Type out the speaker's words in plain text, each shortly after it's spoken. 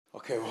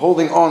Okay, we're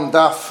holding on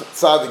Daf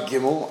Tzadik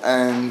Gimel,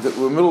 and we're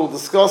in the middle of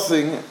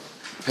discussing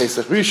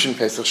Pesach Rishon,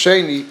 Pesach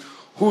Sheni,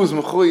 who is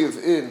mechuyev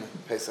in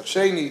Pesach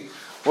Sheni,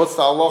 what's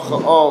the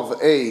halacha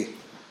of a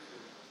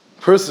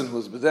person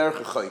who's b'derech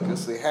chayka.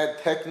 So they had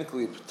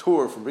technically a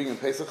patur from bringing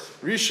Pesach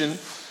Rishon,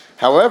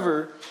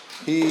 however,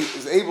 he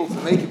is able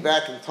to make it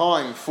back in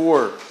time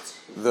for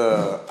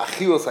the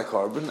Achilas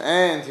HaKarban,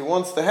 and he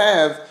wants to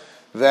have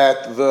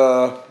that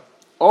the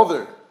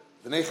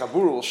Nei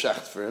Chabura will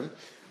shecht for him,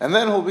 and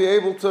then he'll be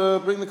able to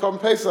bring the Korban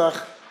Pesach.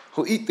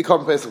 He'll eat the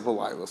Korban Pesach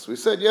b'layla. So we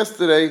said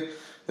yesterday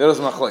there was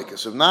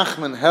machlokes. Rav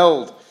Nachman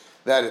held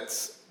that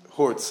it's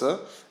hortza,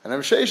 and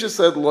Rav Shesha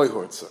said loy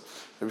hortza.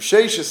 Rav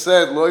Shesha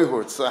said loy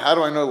hortza. How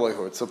do I know loy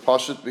hortza?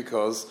 Pashut,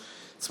 because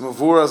it's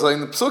mavur as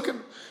in the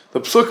psukim.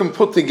 The psukim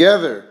put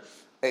together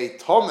a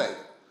tomei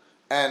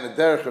and a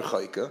derech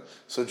chayka.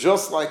 So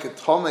just like a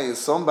tomei is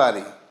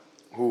somebody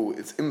who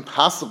it's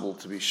impossible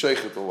to be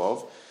sheichet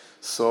alav,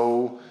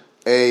 so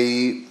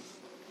a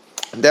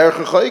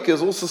derech chayka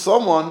is also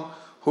someone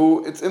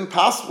who it's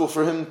impossible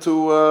for him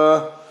to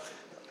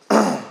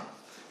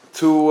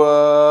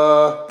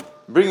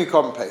bring a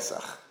Korban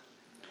Pesach.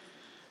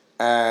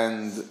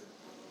 And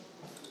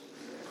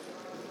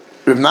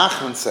Reb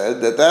Nachman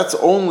said that that's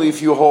only if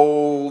you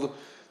hold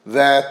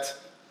that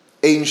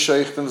ein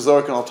sheichtem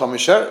zorken al tamei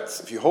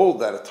sheretz. If you hold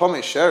that a tamei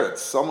sheretz,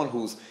 someone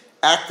who's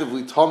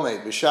actively tamei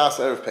b'shas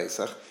erev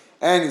Pesach,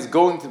 and he's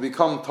going to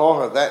become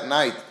tahor that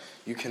night,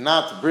 you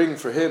cannot bring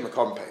for him a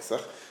Korban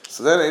Pesach.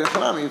 So then,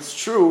 it's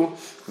true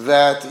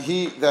that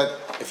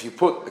if you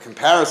put a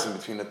comparison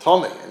between a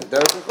Tomei and a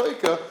Derech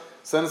HaChoika,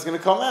 then it's going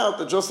to come out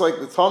that just like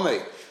the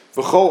Tomei,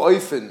 B'chol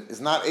Oifen is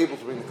not able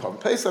to bring the Korban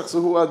Pesach,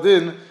 so who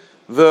adin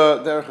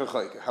the Derech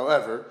HaChoika.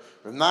 However,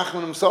 Rav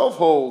Nachman himself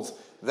holds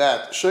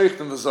that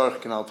Sheichtem V'Zarch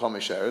Kanal Tomei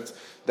Sheretz,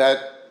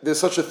 that there's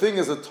such a thing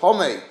as a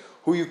Tomei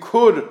who you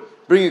could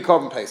bring a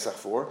Korban Pesach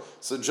for.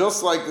 So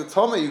just like the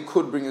Tomei you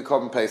could bring a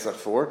Korban Pesach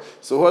for,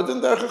 so who adin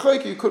Derech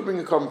HaChoika you could bring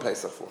a Korban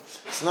Pesach for.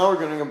 So now we're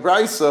going to bring a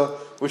Braisa,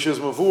 which is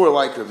Mavur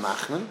like Rav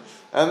Nachman,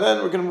 and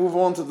then we're going to move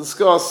on to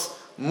discuss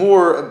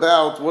more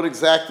about what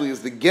exactly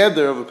is the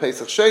Geder of a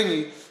Pesach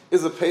Sheni.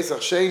 Is a Pesach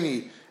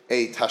Sheni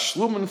a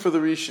Tashlumen for the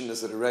Rishon?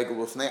 Is it a Regel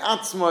with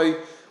Ne'atzmai?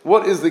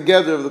 What is the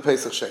Geder of the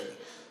Pesach Sheni?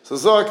 So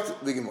Zogt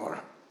the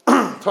Gemara.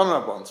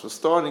 Tanarabans, we're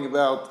starting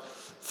about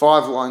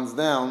 6 lines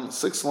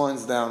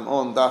down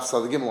on Daf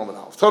Tzadik Gimel Amud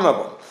Aleph.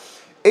 Tanarabban.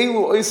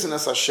 Elu Oisen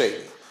Es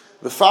HaSheni.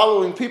 The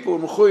following people are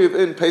mechuyev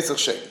in Pesach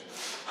Sheni.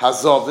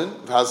 Hazovin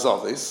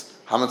v'hazovis,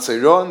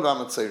 Hamatzeiron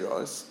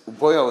v'hamatzeiros,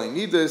 Uboy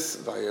Alenides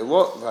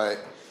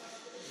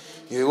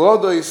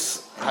v'yelodois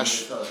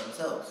hash...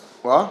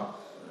 What?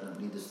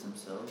 Nidus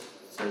themselves.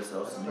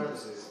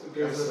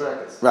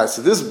 Right,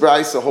 so this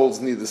Braisa holds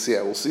Nidus,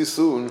 yeah. We'll see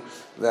soon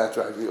that,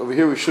 right, over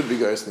here we should be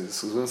Geras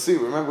Nidus. We'll see,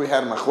 remember we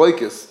had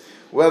Machlokes,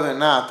 whether or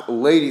not a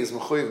lady is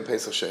mechuyev in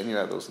Pesach Sheni. You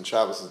had those in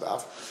Shabbos and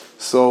Daf.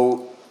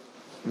 So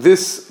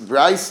this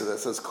Braisa that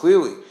says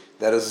clearly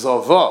that a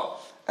Zava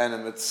and a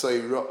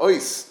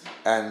Mitzayrois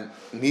and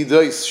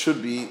Nidois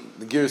should be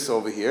the Gears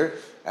over here,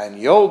 and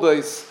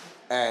Yoldois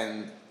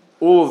and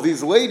all of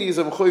these ladies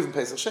are mechuyev in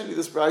Pesach Sheni.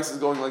 This Braisa is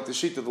going like the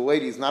sheet of the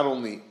lady is not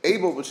only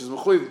able, but she's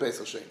mechuyev in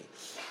Pesach Sheni.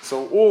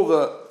 So all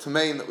the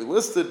Tamein that we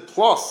listed,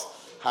 plus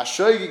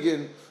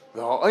Hashoigigin,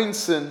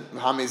 V'ha'oinsin,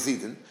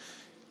 V'hamezidin,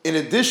 in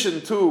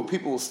addition to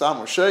people who stam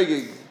or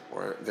Shoigig,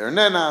 or their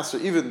Nenas, or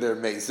even their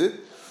Mezid,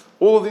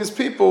 all of these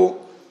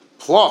people,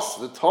 plus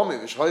the Tomei,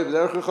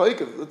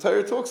 the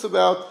Torah talks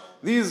about,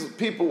 these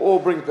people all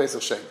bring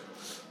Pesach Sheni.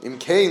 Im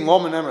Kain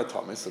Loman Emer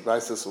Tomei. So the guy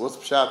says, so what's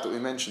the pshat that we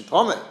mentioned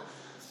Tomei?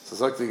 So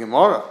it's like the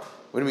Gemara.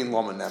 What do you mean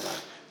Loman Emer?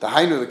 The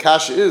Hainu, the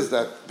Kasha is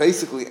that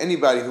basically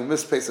anybody who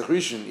missed Pesach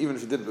Rishon, even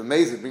if he did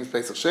B'mezid, brings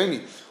Pesach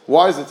Sheni.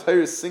 Why is the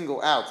Torah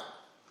single out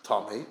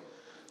Tomei?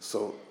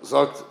 So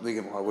Zogt the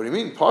Gemara. What do you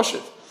mean?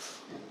 Pashit.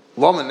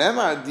 Loman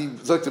Emer, the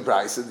Zogt the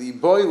Braisa, the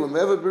boy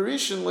Lemeva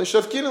Berishin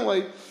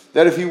Le'shavkinalei,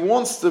 that if he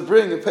wants to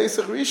bring a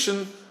Pesach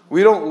Rishon,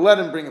 we don't let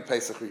him bring a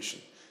Pesach Rishon.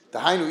 The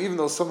Hainu, even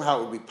though somehow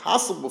it would be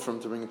possible for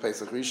him to bring a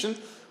Pesach Rishon,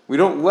 we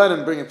don't let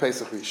him bring a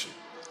Pesach Rishon.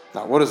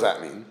 Now, what does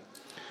that mean?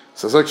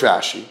 So it's like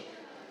Rashi.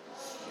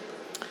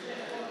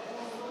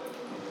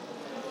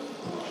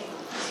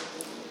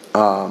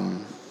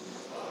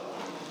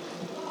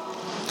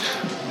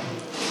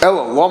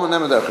 Ella, Lama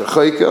Nema Derech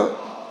HaChoika.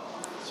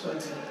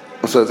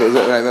 So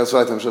that's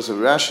right. I'm sure. So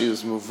Rashi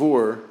is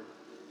Mavur.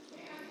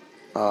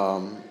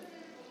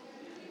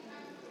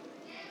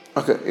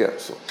 Okay, yeah.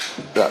 So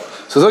that.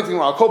 So it's like the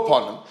Gemara. I'll call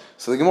upon him.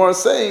 So the Gemara is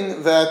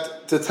saying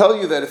that to tell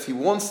you that if he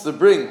wants to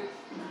bring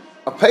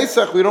a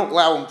Pesach, we don't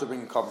allow him to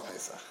bring a Korban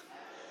Pesach.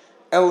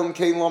 Elam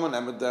Kein Laman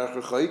Emad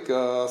Derech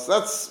HaChoika. So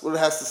that's what it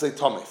has to say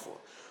Tomei for.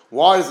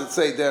 Why does it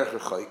say Derech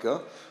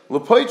HaChoika?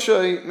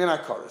 L'poichei min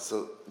hakaris.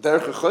 So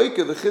Derech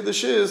HaChoika, the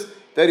chiddush is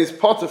that he's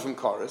potter from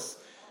karis.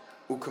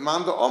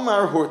 Ukamanda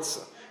Omar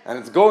Hortza, and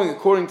it's going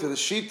according to the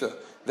shita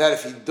that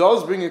if he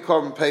does bring a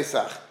Korban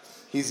Pesach,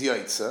 he's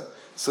yaitza.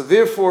 So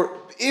therefore,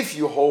 if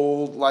you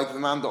hold like the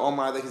Manda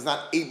Omar that he's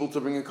not able to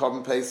bring a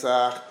Korban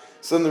Pesach,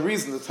 So then the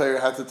reason the Torah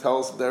had to tell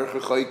us Derech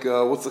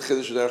HaChoika, what's the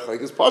Chiddush of Derech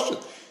HaChoika, is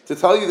Pashut. To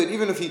tell you that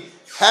even if he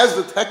has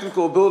the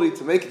technical ability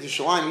to make it to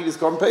Shalayim and eat his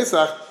Korban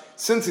Pesach,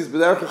 since he's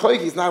B'derech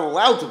HaChoika, he's not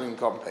allowed to bring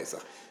Korban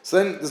Pesach. So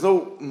then there's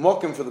no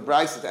mokum for the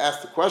Brisa to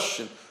ask the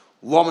question,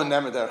 Lama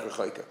Nemer Derech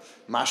HaChoika.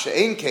 Masha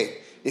Ein Kein,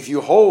 if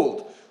you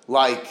hold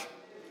like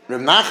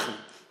Reb Nachman,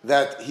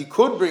 that he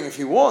could bring if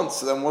he wants,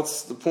 so then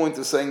what's the point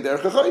of saying Derech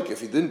HaChoika if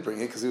he didn't bring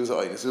it because he was an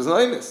Einus? He was an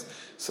Einus.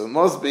 So it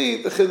must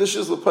be the Chiddush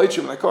is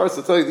L'Paichim and Akaris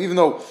to tell you that even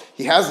though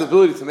he has the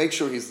ability to make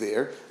sure he's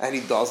there, and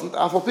he doesn't,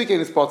 Afal Pikein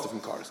is potter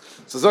from Karis.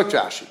 So Zok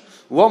Rashi,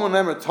 Lama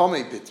Nemer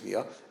Tomei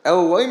Bitmia,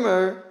 El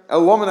Lama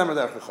Nemer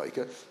Derech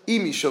HaChoika,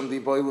 Imi Shom Di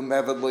Boilu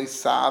Mevad Loi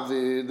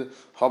Savid,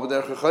 Haba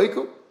Derech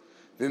HaChoika,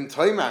 Vim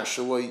Taimar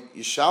Shaloi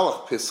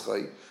Yishalach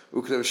Pischai,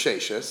 Ukrev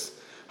Sheishes,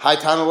 Hai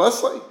Tana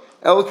Lesley,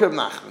 El Kreb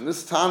Nachman.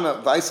 This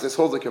Tana Weisches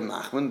holds like Kreb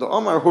Nachman. The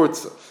Omar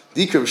Hortza.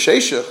 Di Kreb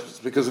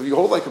Sheishach, because if you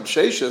hold like Kreb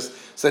Sheishach,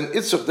 then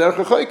Itzchach Derech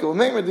HaChoika will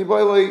make Di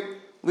Boilei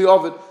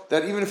Liovid,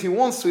 that even if he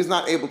wants to, he's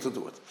not able to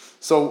do it.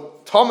 So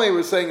Tomei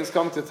we're saying is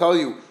coming to tell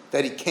you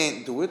that he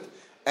can't do it,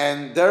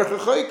 and Derech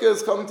HaChoika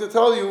is coming to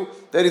tell you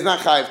that he's not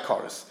Chayiv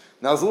Karas.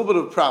 Now there's a little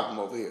bit of a problem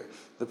over here.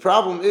 The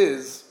problem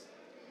is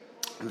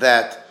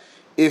that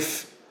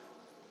if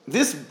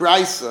this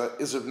Brisa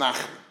is Reb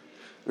Nachman,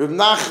 Reb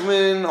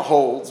Nachman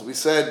holds, we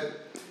said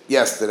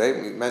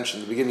yesterday, we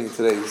mentioned at the beginning of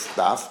today's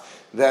daf,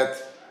 that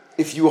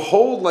if you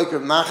hold like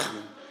Reb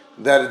Nachman,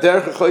 that a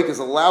Derech HaChoika is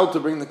allowed to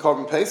bring the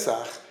Korban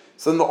Pesach,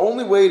 so then the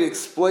only way to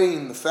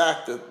explain the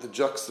fact that the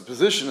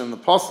juxtaposition in the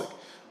pasuk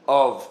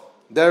of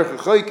Derech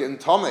HaChoika and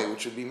Tomei,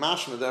 which would be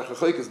mashma Derech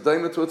HaChoika, is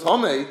daima to a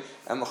Tomei,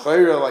 and the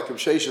Chayra, like Reb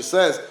Sheisha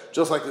says,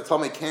 just like the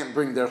Tomei can't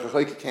bring, Derech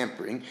HaChoika can't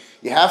bring,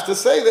 you have to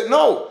say that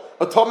no,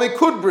 a Tomei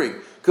could bring,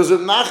 because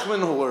Reb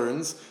Nachman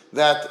learns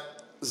that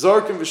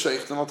Zarkim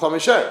v'sheichtim al Tomei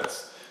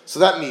Sheretz. So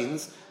that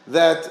means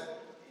that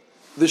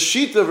the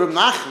sheet of Reb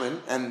Nachman,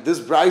 and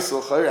this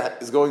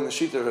Brayso is going the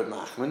sheet of Reb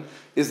Nachman,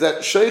 is that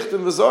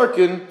sheichtim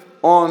v'zarkin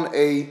on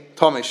a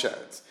Tomei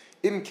Sheretz.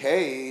 In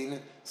Kain,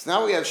 so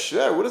now we have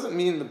Shver. What does it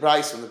mean in the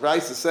Brayso? When the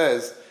Brayso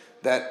says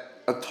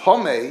that a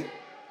Tomei,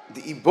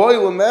 the Iboy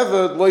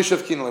Lemeved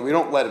Loishav Kinle, we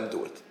don't let him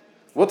do it.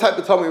 What type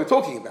of Tomei are we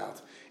talking about?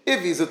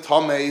 If he's a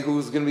Tomei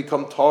who's going to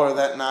become Torah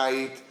that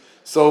night,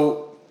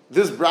 so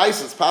this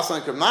Brayso, it's passing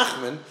like Reb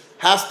Nachman,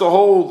 has to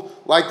hold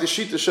like the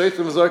sheet of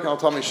Sheitim V'Zorkin al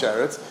Tomei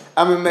Sheretz.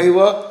 And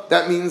Mimela,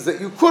 that means that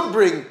you could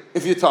bring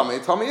if you're Tomei.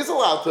 Tomei is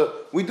allowed to.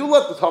 We do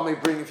let the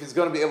Tomei bring if he's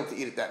going to be able to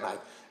eat it that night.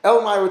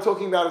 Elmai, we're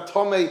talking about a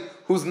Tomei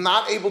who's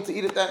not able to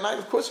eat it that night.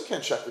 Of course, you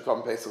can't check the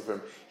Korban Pesach for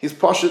him. He's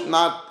Pashut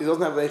not. He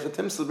doesn't have the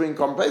Echetim to bring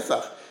Korban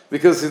Pesach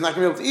because he's not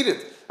going to be able to eat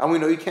it. And we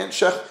know you can't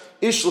check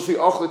Ish L'fi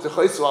Ochle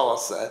Techaysu Al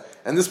Aseh,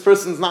 and this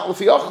person's not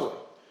L'fi Ochle.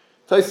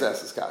 Taisa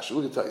asks Kasha.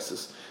 Look at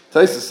Taisus.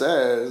 Taisa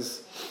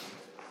says,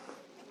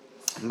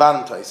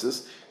 Ban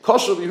Taisus,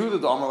 Kosher Yehuda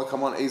Da'amar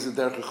come on Ezid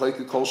Derech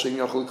HaChoika Kol Shein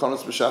Yochel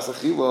Konos B'Shas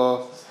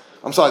Achila.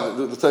 I'm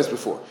sorry, the Tais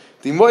before.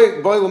 The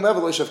Boy Lemev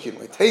Leishav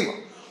Kinlei Tema.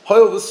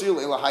 Hoil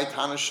V'Sil Ela Hai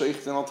Tana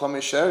Sheicht Al Tamei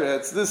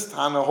Sheretz. This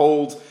Tana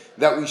holds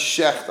that we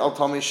shecht Al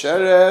Tamei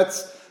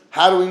Sheretz.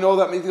 How do we know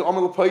that? Maybe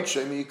Amar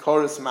L'Poitche, Mi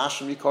Yikaris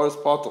Mashim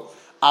Yikaris Patel.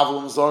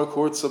 Avol Mzar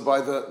Kurtza by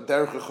the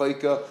Derech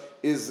HaChoika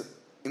is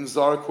in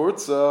Zar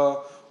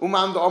Kurtza.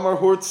 Uman Amar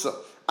Hurtza.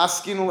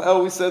 Askinul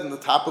El, we said in the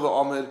top of the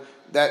Amid,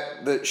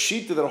 that the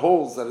shita that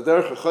holds that a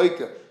Derech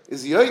HaChoika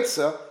is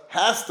Yaitza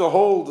has to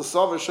hold the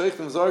Savar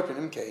Sheichtim Zarkin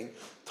Im Kain,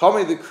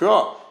 Tomei the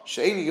Kra,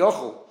 Sheini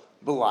Yochel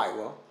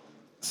B'Laila.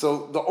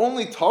 So the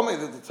only Tomei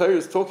that the Torah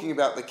is talking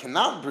about that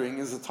cannot bring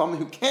is the Tomei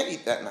who can't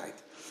eat that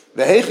night.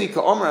 Vehechi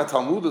Ka'omer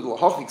HaTalmud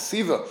L'Hachik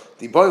Siva,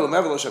 the Boil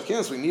Mevel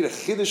Shavkinas, we need a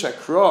Chiddush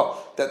HaKra,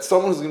 that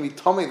someone who's going to be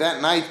Tomei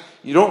that night,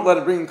 you don't let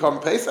him bring in Korban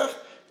Pesach?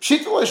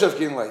 Pshita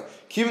L'Shavkin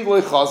Kivin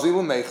L'Chazi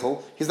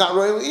L'Meichel, he's not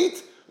ready to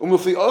eat. That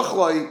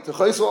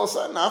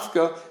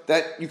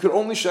you could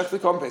only shech the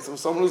Korban Pesach for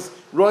someone who's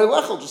roy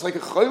lechel, just like a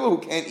chayla who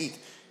can't eat.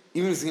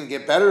 Even if he's going to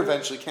get better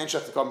eventually, can't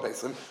shech the Korban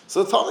Pesach.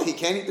 So the Tomei, he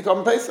can't eat the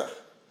Korban Pesach.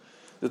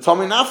 The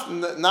Tomei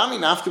nami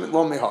nafkim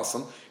lo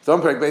mehasam.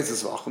 Don't break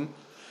basis v'achim.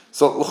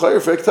 So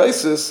l'chayr for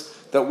Taisus,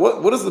 that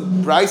what does the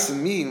Brisa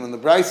mean when the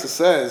Brisa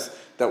says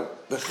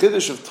that the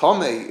chiddush of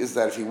Tomei is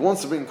that if he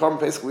wants to bring Korban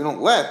Pesach, we don't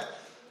let.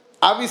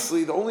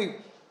 Obviously, the only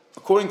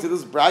according to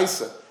this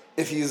Brisa,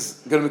 if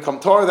he's going to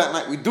become Torah that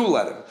night, we do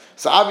let him.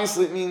 So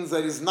obviously it means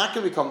that he's not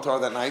going to become Torah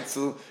that night,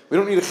 so we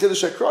don't need a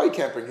Chiddush HaKra, he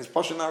can't bring. He's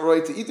Pasha not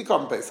right to eat the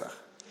Korban Pesach.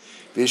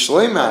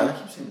 V'yishleimah. I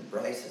keep saying the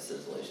Brisa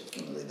says Leishav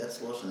Kinlei. That's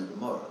Lashon the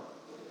Gemara.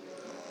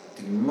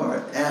 The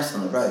Gemara asked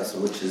on the Brisa,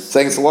 which is...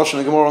 Saying it's a Lashon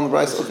the Gemara on the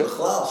Brisa, okay.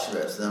 B'chlal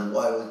Shretz, then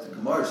why would the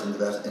Gemara say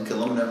that? And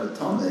Kelom Never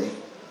Tomei,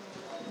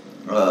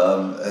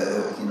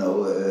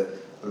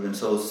 it would have been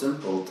so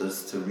simple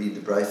to read the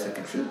Brisa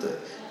Kipshuta.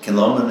 Can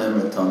Lomanem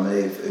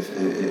Tomei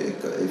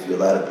if you're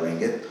allowed to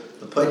bring it,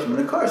 the Paichim in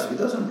the cars if he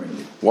doesn't bring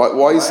it. Why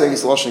are you saying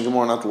it's Lashon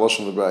Gemara, not the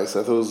Lashon of the Brisa?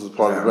 I thought it was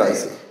part of the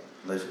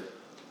Brisa.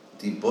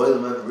 the boil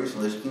them every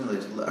reason like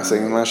I'm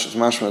saying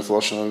mashma it's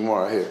lashon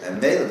Gemara here.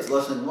 And made it's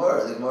lashon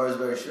Gemara. The Gemara is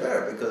very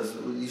shver because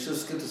you should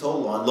skip this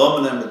whole line.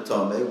 Lomanem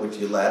Tome, which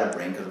you're allowed to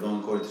bring because we're going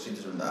according to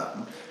Shita from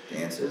Nachman. The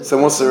answer is.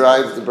 So what's the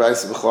right of the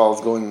Brisa B'chlal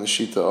is going in the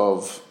Shita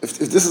of if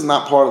this is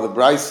not part of the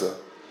Brisa,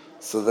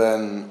 so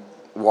then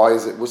why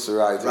is it what's the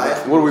right?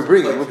 What are we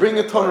bringing? We're bringing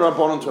a ton of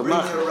Rabbanon to a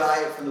Bringing a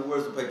riot from the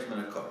words of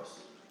Peichman and Kars.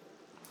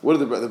 What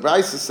the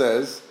Brisa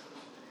says?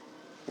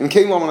 In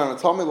King Loman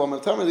Amatame,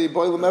 the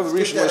boy will never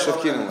reach the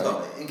Shef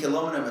Kinnan. In King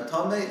Loman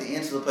Amatame, the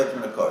answer to the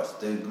Peichman and Kars.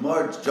 The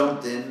Gemara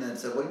jumped in and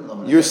said, "Wait a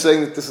minute." You're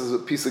saying that this is a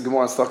piece of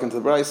Gemara stuck into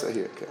the Brisa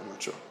here. Okay, I'm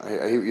not sure. I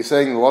hear you're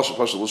saying the Lashon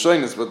Pashal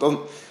L'Shainis, but doesn't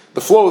the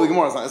flow of the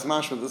Gemara is not as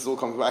mashma. This will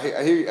come. I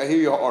hear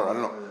you or I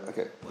don't know.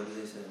 Okay. What did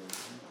they say?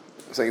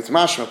 I'm saying it's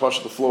mashma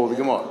Pashal the flow of the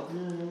Gemara.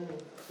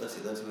 Let's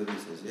see. That's what he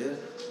says. Yeah.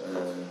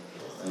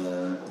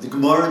 The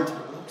Gemara.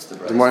 The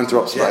Gemara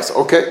interrupts the Brisa.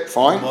 Okay,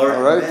 fine. All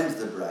right.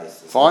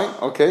 Fine.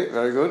 Okay,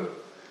 very good.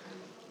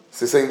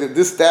 So he's saying that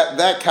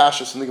that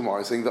kasha is in the Gemara.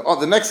 He's saying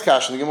the next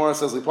kasha in the Gemara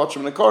says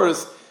Lipachim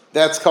Nekaris.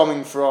 That's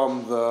coming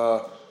from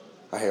the.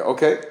 I hear.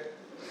 Okay,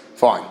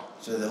 fine.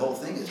 So the whole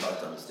thing is hard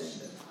to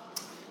understand then,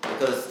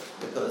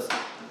 because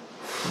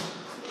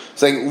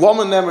saying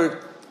Lama Nemer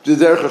the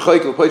Derech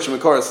Chaykel Lipachim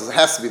Nekaris says it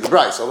has to be the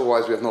Bryce.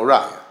 Otherwise, we have no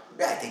raya.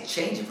 Right, they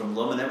change it from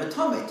Loma Nemer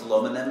Tomei to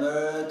Loma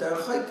Nemer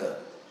Derech Chaykel.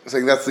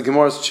 Saying that's the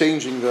Gemara's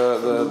changing the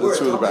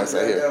two of the Bryce.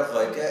 I hear. So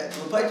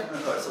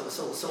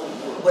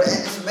what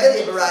it's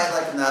maybe a variety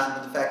like Nachman,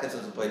 but the fact that it's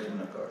a Peichman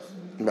of course.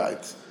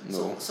 Right.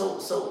 No.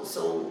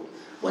 So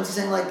once he's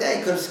saying like that,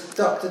 he could have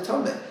stuck to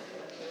Tomei.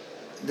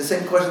 The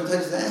same question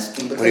Tais is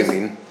asking. What do you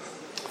mean?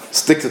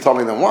 Stick to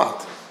Tomei then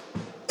what?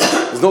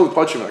 There's no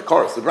Peichman of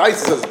course. The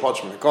Bryce says the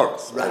Peichman of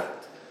course. Right.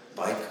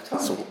 By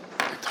Tomei. So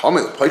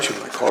Tomei the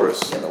Peichman of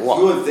course. What?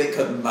 You would think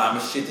of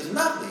Mama shit is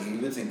nothing.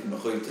 You would think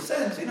Mechoyev to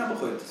send. So you're not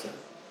Mechoyev to send.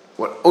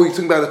 What? Oh, you're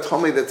talking about a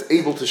Tomei that's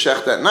able to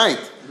shech that night.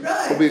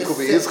 Right. Could be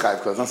his chayv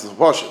because that's not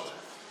pashut.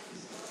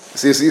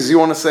 See, you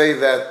want to say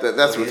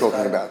that's what we're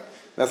talking about.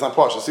 That's not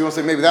pashut. So you want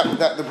to say maybe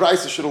that the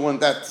Brisa should have won.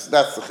 That's the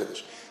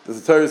chiddush. That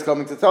the Torah is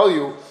coming to tell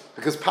you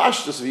because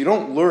pashtus. If you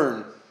don't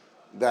learn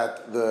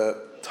that the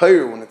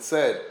Torah when it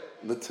said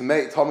the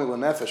Tomei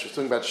L'Nefesh was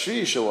talking about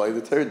Shvi Shaloi,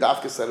 the Torah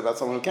Dafka said about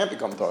someone who can't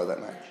become Torah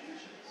that night.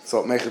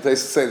 So Mechates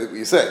say that what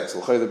you say. So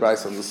the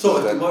Brisa understood so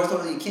if that. the Gemara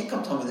told me you can't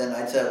come Tomei, then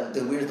I'd say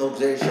the weird no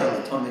Gzeir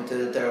Shalom Tomei to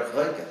the Derech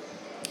Chaykel.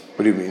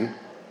 What do you mean?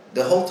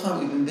 The whole time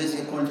we've been busy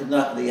according to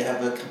Nachman that you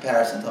have a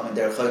comparison Tomei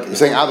Derech Chaykel. You're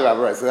saying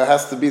Adarab, right? So that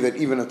has to be that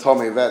even a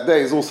Tomei of that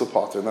day is also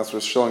potter, and that's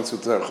what's showing to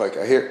Derech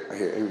Chaykel. I hear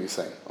what you're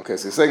saying. Okay,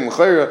 so you're saying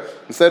L'chayra,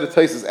 instead of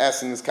Tais is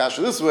asking this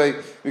kasha this way,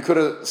 we could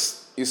have.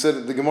 You said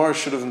that the Gemara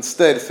should have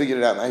instead figured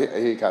it out. And I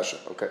hear kasha.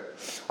 Okay,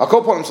 I'll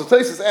call upon him. So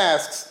Tais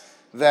asks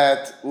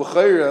that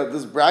L'chayra,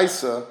 this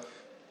brisa.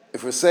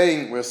 If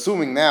we're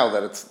assuming now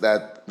that it's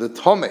that the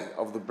Tomei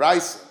of the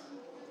Brisa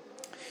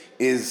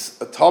is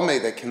a Tomei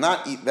that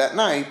cannot eat that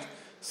night,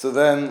 so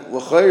then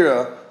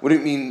L'chayra, what do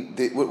you mean?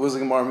 What does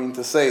the Gemara mean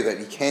to say that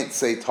you can't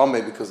say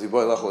Tomei because he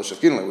boy lechol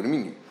shefkinle? What do you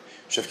mean?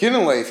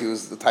 Shefkinle, if he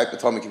was the type of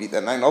Tomei could eat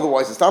that night, and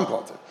otherwise it's tam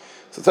potter.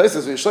 So Tais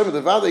says v'yishlema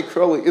devadei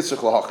kroli itzrich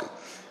lahachi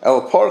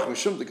el parach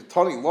mishum de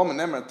ketani lom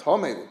nemer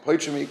Tomei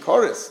l'poichemi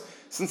karis.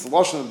 Since the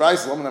Lashon of the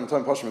Brisa, Lama Nemer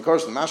Tomei Pashmi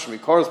Karis, the Mashmi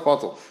Karis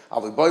Patel,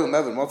 Avli Boy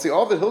Lemevad, Motzi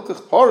Avid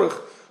Hilkach Parach,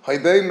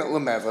 Haydei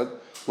Lemevad,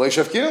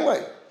 Leishav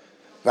Kinelei.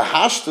 The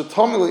Hash the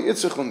Tomei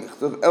Leitzich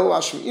Lemichtav, El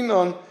Ashmi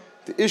Inon,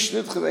 the Ish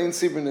Nitchav Ein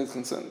Sibir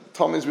Nitchav.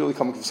 Tomei is really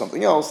coming for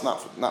something else,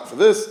 not for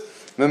this.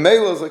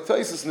 Memela is like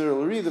Taisus Nir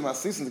Lari, the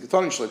Masnisin, the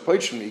Ketani Shlei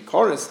Pashmi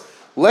Karis,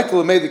 Lek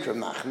Lemedi Krav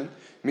Nachman,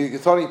 Mi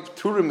Ketani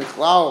Turim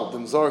Michlal, the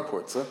Mzar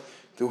Kortza,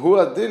 to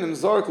Huadin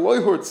Mzar Loi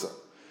Hortza.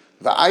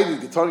 The Aidi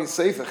Gitani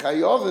Sefer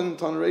Chayovin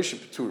Toneration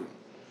Peturim.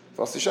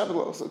 Fasti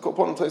Shabbat. So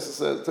Kolponim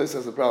Taisa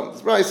has a problem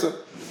with this Brisa.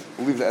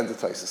 We'll leave the end of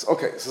Taisus.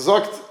 Okay, so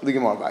Zogt the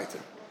Gemara weiter.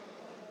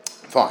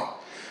 Fine.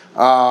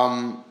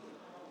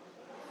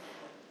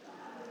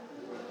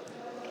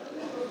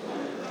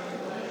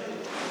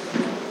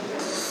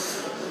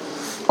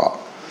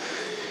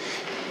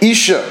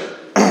 Isha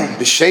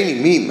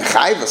B'Sheni Mi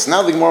Mechayvas.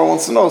 Now the Gemara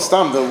wants to know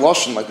Stam the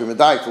Lashon like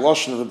B'Medayik, the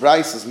Lashon of the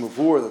Brisa is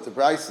Mavur that the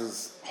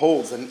Brisa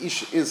holds and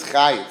Isha is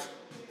Chayiv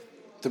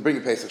to bring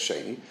a Pesach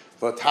Sheni.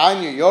 But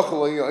Tanya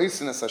Yochel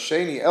Yoisin as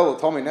Hasheni El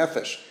Tomei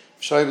Nefesh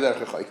Shoy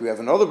B'Derech Chayk. We have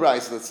another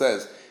Brisa that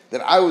says that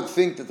I would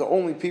think that the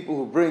only people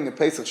who bring a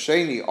Pesach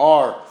Sheni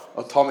are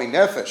a Tomei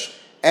Nefesh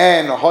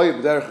and a Hoy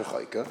B'Derech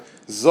Chayk.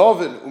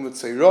 Zovin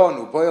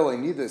Umetzeiron Uboyel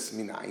Nidas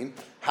Minayin.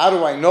 How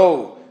do I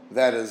know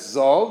that a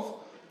Zov,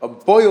 a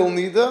Boyel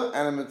Nida,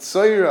 and a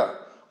Metzeira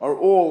are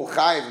all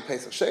Chayiv in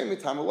Pesach Sheni?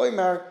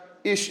 Tamaloymar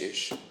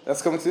Ish.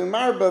 That's coming to the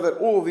Marba that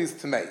all of these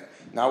Tamei.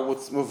 Now,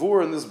 what's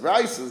mavur in this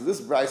brisa is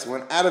this brisa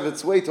went out of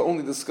its way to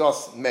only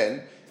discuss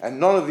men, and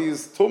none of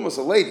these tumas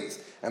are ladies.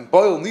 And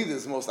boil nida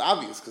is the most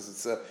obvious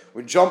because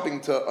we're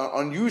jumping to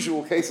an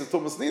unusual case of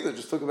tumas nida.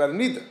 Just talk about a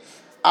nida.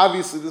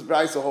 Obviously, this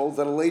brisa holds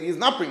that a lady is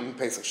not bringing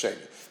pesach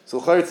sheni.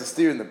 So chayyim to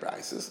steer in the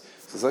brises.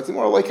 So it's like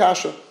more like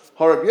kasha.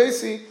 Ha Rabbi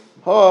Yosi,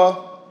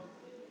 ha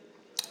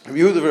Rabbi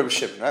Yehuda Rabbi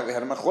Shimon. Right? We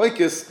had a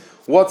machlokes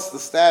what's the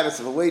status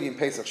of a lady in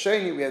Pesach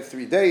Sheni? We had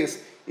 3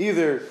 days.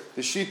 Either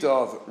the shita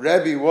of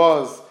Rebbe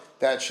was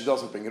that she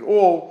doesn't bring it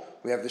all.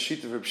 We have the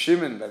shita of Reb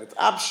Shimon that it's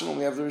optional.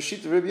 We have the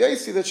shita of Reb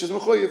Yasi that she's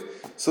mechuyev.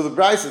 So the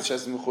brayso that she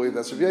has mechuyev,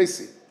 that's Reb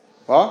Yasi.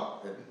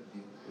 What?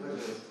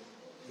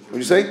 What do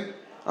you say?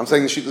 I'm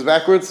saying the sheet is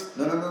backwards?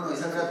 No,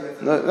 it's not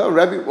Rebbe. No,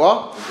 Rebbe,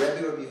 what?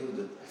 Rebbe or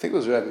Yehuda? I think it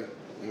was Rebbe.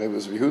 Maybe it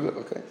was Yehuda,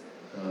 okay.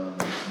 I'm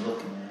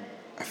looking.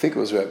 I think it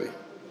was Rebbe.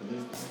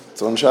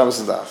 It's on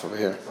Shabbos Daf over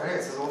here. Right,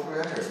 it says all three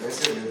letters.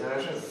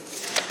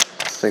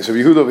 Thanks. So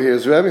Yehuda over here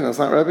is Rebbe? No, it's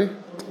not Rebbe?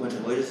 Wait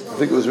a second. I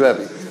think it was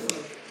Rebbe.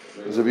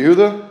 Was it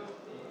Yehuda?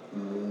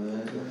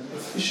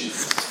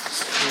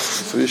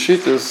 So your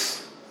sheet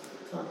is...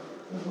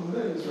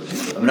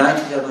 I'm not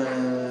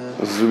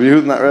Was it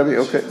Yehuda, not Rebbe?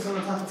 Okay.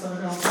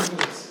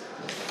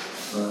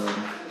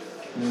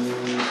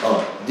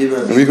 Did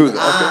Rabbi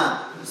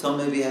Yehuda, so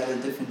maybe I have a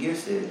different gear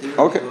there.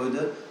 Okay.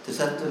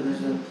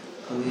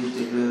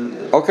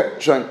 Okay,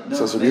 Shane.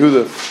 So it's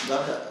Yehuda.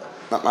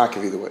 Not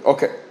Ma'akev either way.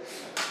 Okay.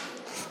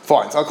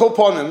 Fine. So I'll call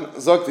upon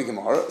him, Zog the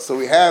Gemara. So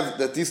we have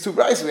that these two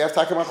braysos, we have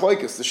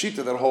Takamachloikis, the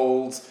Shita that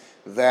holds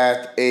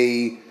that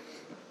the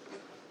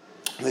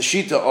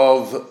Shita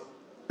of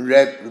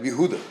Rabbi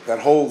Yehuda that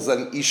holds that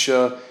an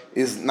Isha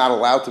is not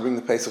allowed to bring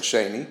the Pesach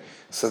Sheni.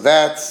 So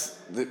that's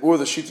or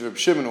the Shita of Reb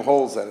Shimon who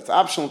holds that it's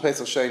optional in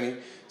Pesach Sheni.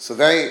 So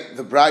the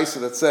brayso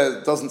that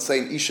says doesn't say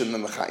an Isha in the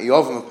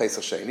Mechayovim of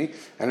Pesach Sheni,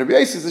 and Rabbi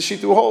Yasi is the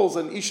Shita who holds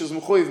that an Isha is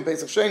Mechuyev in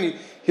Pesach Sheni.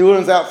 He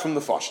learns out from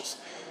the Fashas.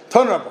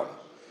 Ton Rabban.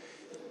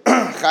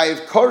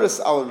 Chayiv Koros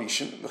al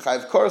Rishon,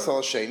 Chayiv Koros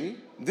al Sheni,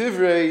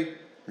 Divrei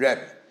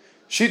Rebbe.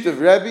 Sheet of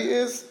Rebbe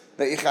is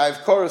that you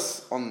chayiv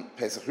Koros on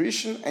Pesach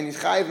Rishon and you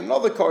chayiv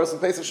another Koros on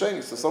Pesach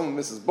Sheni. So someone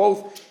misses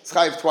both, it's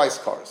chayiv twice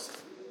Koros.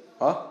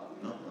 Huh?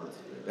 No, it's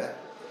very bad.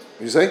 What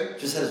did you say?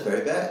 Just said it's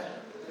very bad.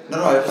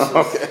 No, I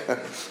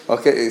just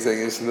Okay, you're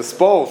saying it's in the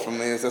spol from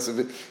the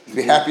to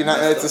be happy not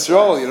it's a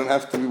roll. You don't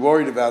have to be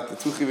worried about the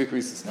two chivik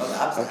creases. No,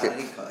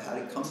 absolutely. Okay. How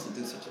did he come to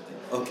do such a thing?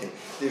 Okay,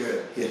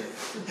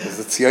 because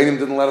the Tzionim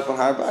didn't let up on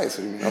Har Bayis.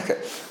 What do you mean? Okay.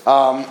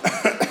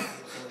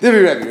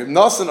 Divrei Rebbe, Reb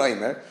Nosson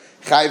Omer,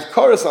 Chayiv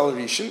Koros al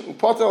Rishon,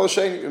 Upoter al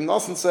Sheni. Reb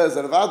Nosson says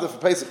that Avada for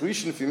Pesach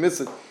Rishon, if you miss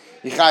it,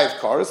 you Chayiv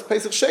Koros.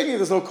 Pesach Sheni,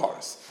 there's no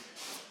Koros.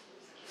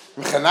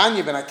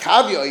 Chananya ben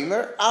Akavi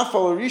Omer,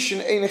 Afal Rishon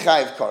ein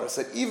Chayiv Koros.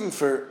 That even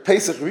for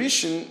Pesach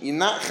Rishon, you're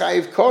not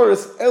Chayiv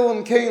Koros,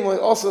 Elam Kein loy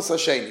Osas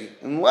Hasheni,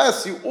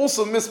 unless you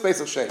also miss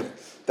Pesach Sheni.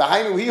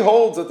 Dahainu, he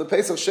holds that the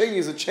Pesach Sheni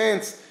is a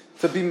chance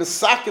to be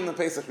misak in the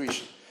Pesach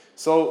Rishon.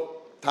 So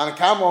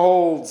Tanakama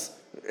holds,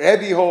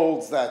 Rebbe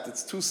holds that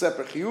it's two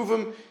separate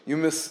chiyuvim. You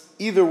miss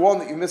either one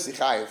that you miss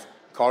Chayiv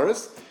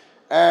Koros,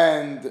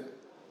 and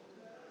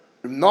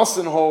Reb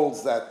Nosson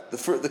holds that the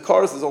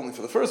Koros is only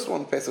for the first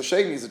one. Pesach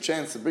Sheni is a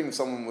chance to bring if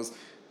someone was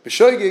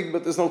b'shoigig,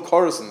 but there's no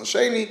Koros in the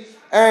Sheni.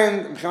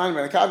 And Chananya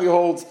ben Akavi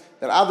holds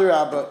that Adar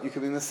Abba, you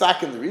can be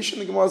misak in the Rishon.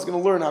 The Gemara is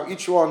going to learn how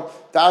each one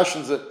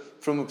darshans it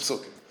from the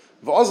Pesukim.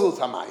 V'ozul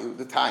Tamayu,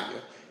 the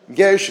Tanya.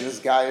 Gershon is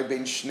Gaia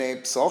ben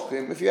Shnei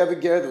Psochim. If you have a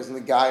ger, there was in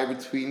the Gaia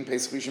between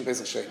Pesach Rishon and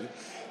Pesach Sheni.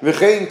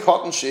 V'chein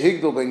cotton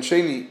shehigdol ben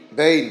Sheni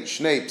ben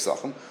Shnei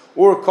Psochim,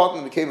 or a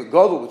cotton became a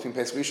gadol between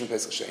Pesach Rishon and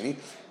Pesach Sheni.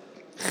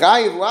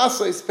 Chayiv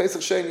Lasa is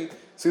Pesach Sheni,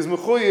 so he's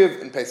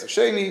mechuyev in Pesach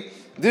Sheni.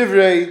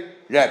 Divrei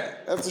Rebbe.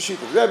 That's the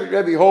sheet of Rebbe.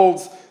 Rebbe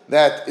holds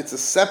that it's a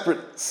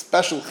separate,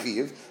 special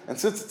chiyiv, and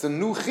since it's a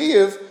new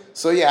chiyiv,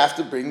 so you have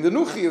to bring the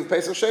new chiyiv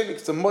Pesach Sheni.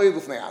 It's a moed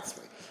l'fnei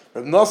atzmei.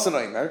 Reb Nosson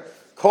Omer.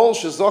 Kol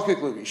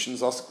shezokik l'rishon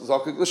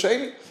zokik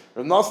l'sheni.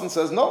 Reb Nosson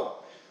says no.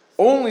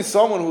 Only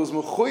someone who is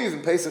mechuyev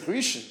in Pesach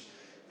Rishon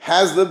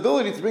has the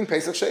ability to bring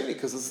Pesach Sheni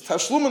because it's a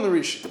tashlum in the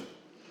Rishon.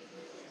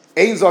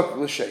 Ein zokik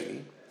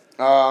l'sheni.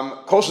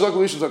 Kol shezokik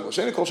l'rishon zokik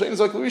l'sheni. Kol sheni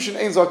zokik l'rishon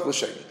ein zokik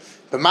l'sheni.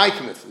 But my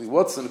committee,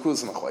 what's in the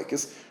kulas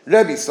machlokes?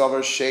 Rebbe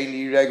savar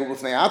sheni regel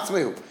l'fnei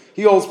atzmehu.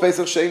 He holds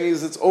Pesach Sheni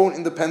as its own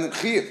independent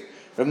chiyuv.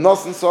 Reb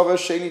Nosson savar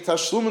sheni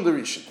tashlum in the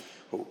Rishon.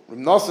 Reb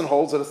Nosson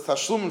holds that it's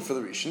tashlum for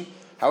the Rishon.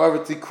 However,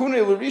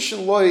 tikunei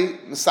l'rishon loy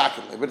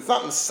misakin, but it's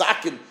not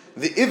misakin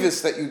the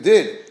ivis that you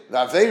did, the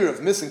aveira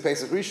of missing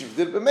Pesach Rishon, you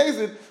did it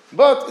b'mezid,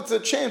 but it's a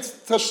chance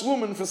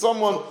tashlumin for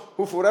someone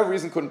who, for whatever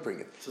reason, couldn't bring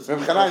it.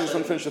 Rabbi Chananya just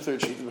want to finish the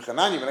third sheet. Rabbi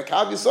Chananya ben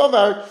Akav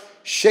Yisovar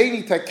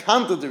sheni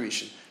takanta the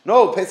Rishon.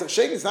 No, Pesach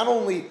Sheni is not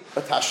only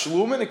a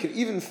tashlumin; it can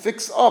even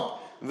fix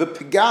up the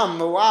pigam,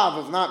 the lav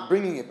of not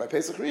bringing it by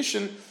Pesach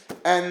Rishon,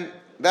 and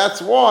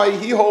that's why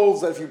he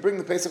holds that if you bring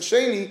the Pesach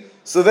Sheni,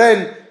 so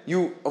then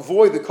you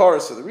avoid the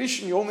chorus of the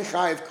Rishon, you only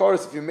chayiv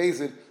chorus if you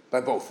mazed by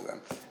both of them.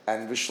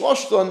 And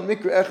Vishloshton,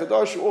 Mikra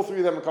Echadarshu, all three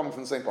of them are coming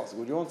from the same passage.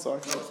 What do you want, sorry?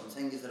 No, what I'm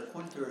saying is that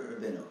according to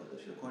Rabbeinu,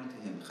 according to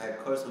him,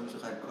 chayiv chorus,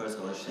 chayiv chorus,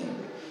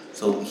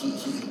 so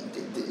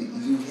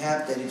you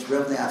have that it's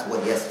relevant to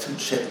what, he has two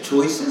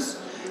choices?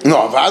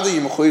 No, Avada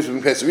Yimachoyiv to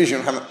bring Pesach Rishon, you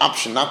don't have an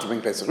option not to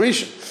bring Pesach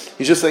Rishon.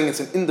 He's just saying it's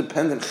an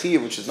independent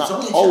chiyuv, which is not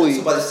holy.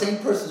 So by the same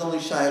person is only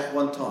shaykh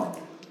one time.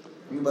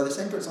 I mean, by the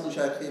same person only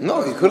shaykh.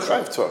 No, he could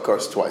chayiv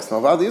chorus twice. No,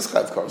 Avada is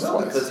chayiv chorus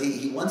twice. No, because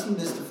he once he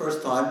missed the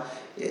first time,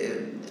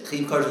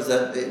 chayiv chorus is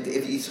that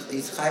if he's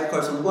chayiv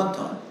chorus only one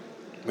time.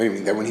 What do you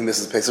mean? That when he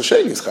misses Pesach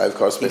Sheni, he's chayav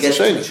karas Pesach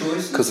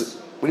Sheni. Because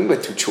what do you mean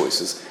by two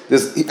choices?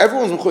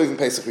 Everyone's mechuyev in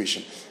Pesach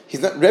Rishon.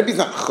 Rebbe's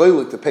not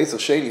chaylik the Pesach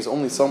Sheni is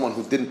only someone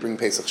who didn't bring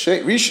Pesach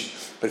Rishon.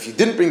 But if you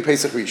didn't bring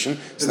Pesach Rishon,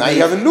 so now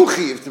you have a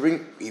nuchiv to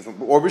bring even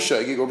or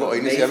b'shegig or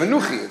b'oinis. You have a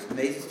nuchiv.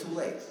 Maybe it's too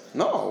late.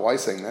 No, why are you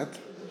saying that?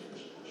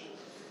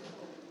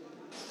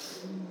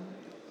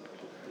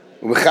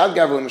 B'chad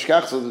gaver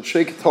l'mishkach, so the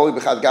sheikh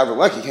totally b'chad gaver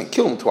like you can't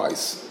kill him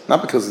twice,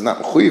 not because he's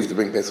not mechuyev to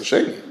bring Pesach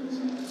Sheni.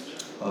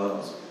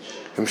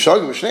 Him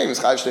shogim b'shneim is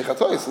chayav shtei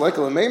chatois like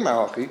a lemei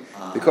marachi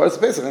because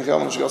it's Pesach and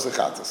chayam l'shgos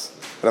chatas.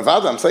 But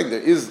Avada, I'm saying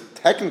there is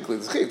technically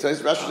the chiyuv.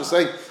 Rashi just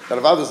saying that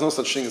Avada there's no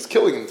such thing as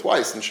killing him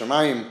twice. In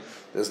Shemayim,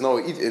 there's no.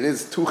 It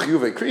is two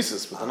chiyuvei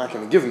krisis, but they're not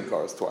going to give him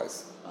cars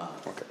twice.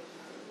 Okay,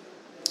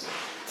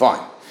 fine.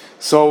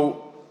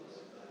 So,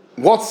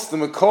 what's the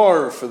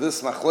makar for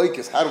this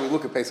machlekes? How do we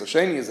look at Pesach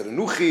Sheni? Is it a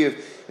nuchiv?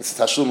 It's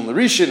a tashlum in the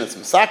rishon. It's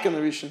masak in the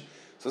rishon.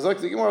 So it's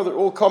like the Gemara. They're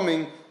all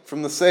coming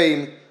from the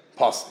same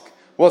pasuk.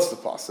 What's the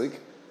pasuk?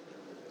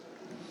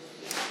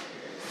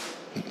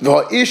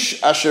 The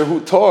ish asher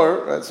hu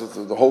tor, right? So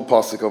the whole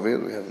pasuk over here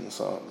we have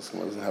inside. This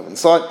one doesn't have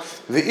inside.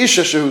 The ish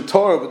asher hu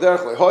tor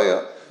b'derech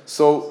lehoya.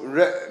 So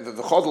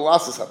the chodol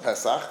lasas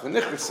ha-pesach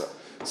v'nichrisa.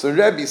 So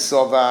Rebbe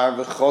Sovar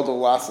v'chodol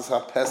lasas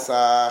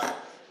ha-pesach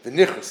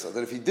v'nichrisa.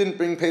 That if he didn't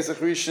bring Pesach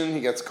Rishon, he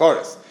gets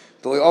chorus.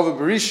 D'lei ova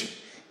b'rishon.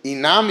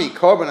 Inami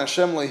korban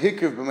Hashem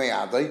lehikriv b'mei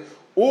adai.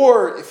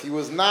 Or if he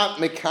was not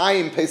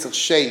mekayim Pesach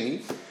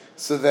Sheni,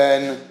 so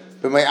then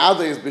b'mei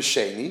adai is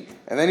b'sheni.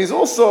 And then he's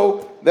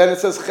also, then it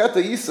says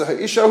cheta yisa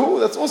ha'ishahu,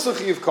 that's also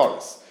chiyuv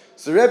chorus.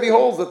 So Rebbe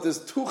holds that there's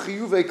two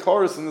chiyuvei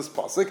chorus in this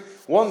pasuk.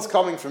 One's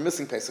coming from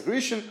missing Pesach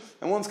Rishon,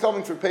 and one's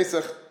coming from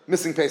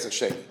missing Pesach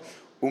Sheni.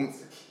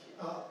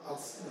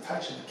 Als the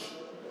touch of the key.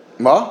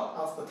 Ma?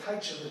 Als the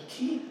touch of the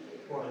key.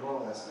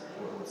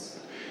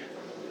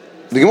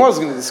 The Gemara is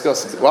going to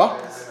discuss it. What?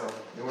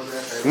 The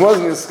Gemara is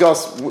going to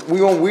discuss.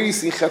 We won't really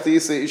see cheta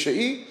yisa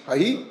isha'i.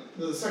 Hahi.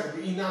 No, the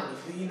second, the inami.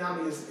 The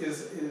inami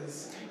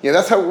is. Yeah,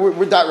 that's how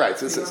we're that right.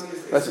 So we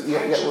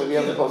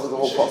have the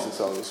whole pasuk.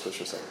 So that's what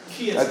you're saying.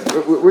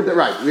 We're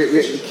right.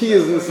 The key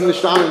is in the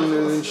Nishtan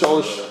and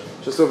Shalosh.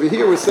 Just over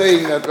here, we're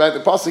saying that right.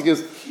 The pasuk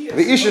is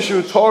the isha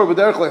shu Torah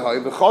b'derech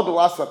lehay b'chad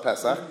l'asa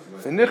Pesach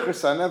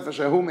v'nichris ha'nefesh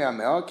hahu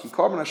me'amel ki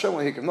korban Hashem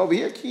lehikim. No, over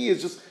here, key is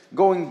just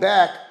going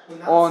back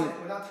on.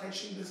 We're not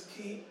touching this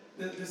key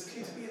to be an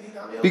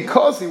inami.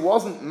 Because he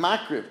wasn't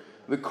makriv.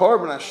 The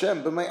korban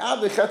Hashem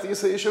b'mayad cheta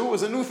yisa yishahu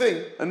was a new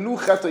thing, a new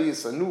cheta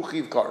yisa, a new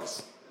chiv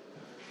kares.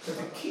 But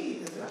the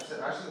key is an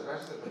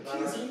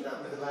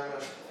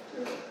inami.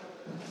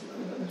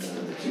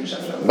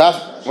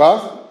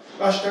 What?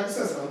 Rashi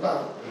says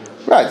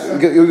right,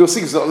 you'll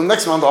see. So the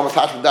next one, the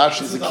Amatash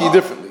Dash is the key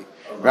differently,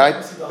 right?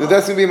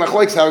 That's going to be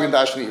machlokes how we can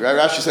dash right?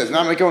 Rashi says,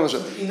 "Now make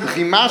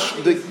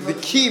the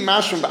key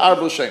mash from the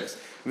Arbel Shemus.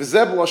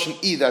 V'zeb loshen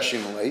I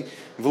dashim alei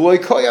v'loy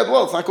koyad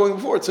well. It's not going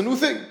before. It's a new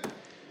thing.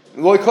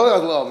 Loy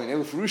koyad well. I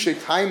mean, if rushe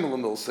time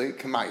l'milse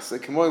k'maise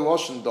k'moy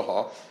loshen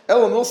daha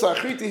el milse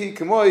achritihi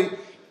k'moy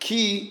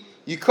ki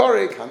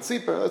yikarik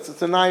hansiper. That's a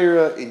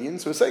Tanayir Indian.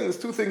 So we're saying there's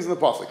two things in the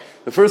pasuk.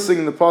 The first thing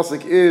in the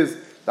pasuk is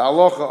the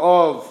halacha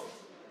of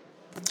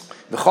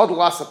the chad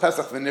l'asa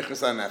pesach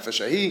v'nichris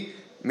ha'nefesh ahi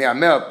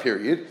me'ameh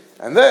period,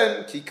 and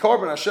then ki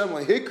korban Hashem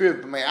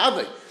lehikriv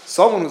b'me'adei.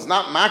 Someone who's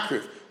not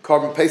makriv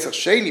korban pesach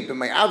sheni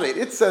b'me'adei.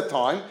 It's that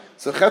time.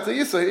 So cheta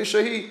yisa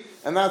ishahi,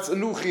 and that's a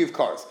new chiv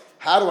kares.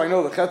 How do I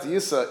know the cheta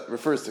yisa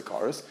refers to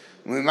kares?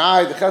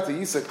 L'mai the cheta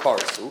yisa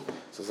karesu.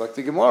 So it's like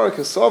the Gemara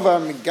kasova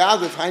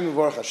megadef hainu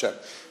v'orach Hashem,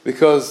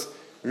 because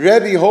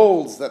Rebbe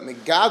holds that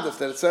megadef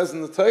that it says in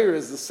the Torah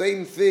is the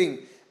same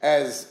thing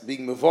as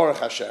being mevorach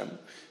Hashem.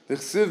 The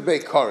chsiv bei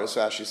kares,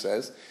 Rashi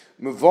says,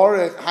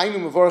 mevorach hainu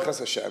mevorach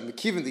Hashem. The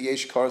kivin the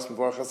yesh kares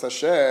mevorach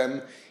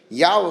Hashem.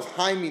 Yalef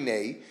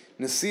haiminei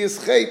nesias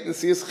chet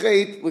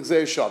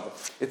l'gzeir shavah.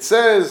 It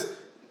says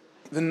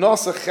the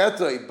nasa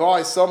chetay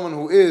by someone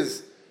who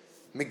is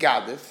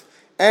megadif,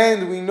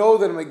 and we know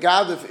that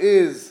megadif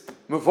is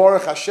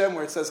mevorach Hashem,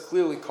 where it says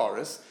clearly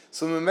kares.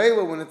 So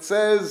memela, when it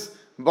says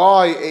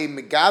by a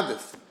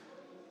megadif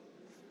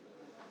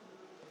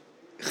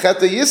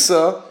cheta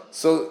yisa,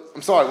 so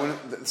I'm sorry.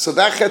 So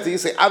that cheta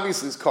yisa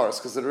obviously is kares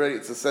because it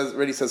already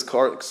says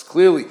kares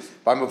clearly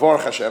by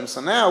mevorach Hashem. So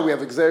now we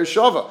have gzeir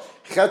shava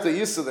cheta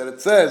yisa that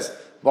it says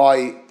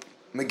by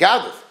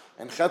megadif,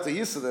 and cheta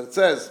yisa that it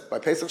says by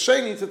Pesach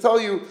Sheni to tell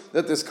you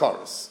that there's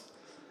kares.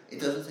 It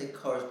doesn't say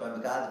kares by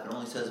megadif. It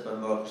only says by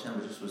mevorach Hashem,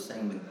 which was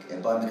saying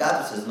by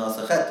megadif says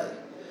nasa chetay.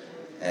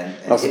 And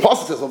the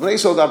pasuk says "V'nei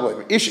shol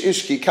dabloim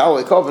ish ki kal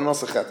lekov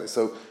v'nasa chetay."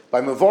 So by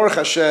mevorach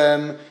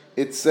Hashem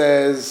it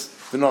says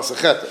v'nasa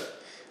chetay.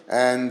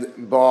 And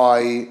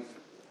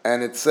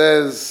it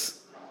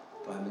says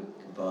by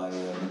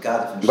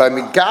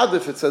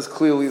Megadif it says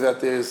clearly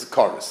that there's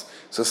Kares.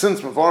 So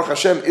since Mevorach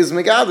Hashem is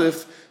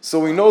Megadif, so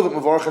we know that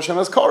Mevorach Hashem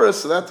has Kares,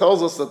 so that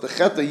tells us that the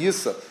Cheta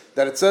Yisa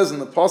that it says in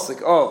the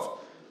pasuk of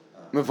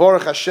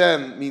Mevorach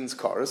Hashem means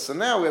Kares. So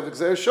now we have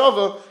Gzeir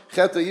Shava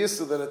Cheta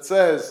Yisa that it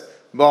says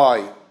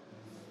by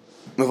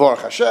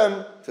Mevorach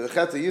Hashem, to the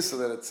Chet Yisa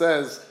that it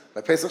says, by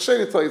Pesach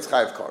Sheni, it's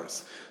Chayiv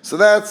Kares. So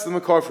that's the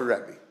Makar for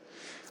Rebbe.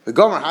 The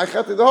Gomer, Hai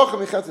Chet D'Hocha,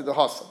 Mi Chet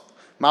D'Hasa.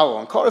 Malo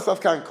on Kares,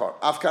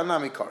 Afkan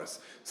Nami Kares.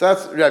 So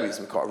that's Rebbe's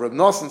Makar. Reb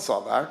Nosson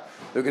Savar,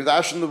 they're going to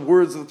dash in the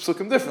words of the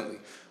Psukim differently.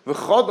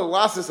 V'chod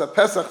Elasis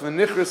HaPesach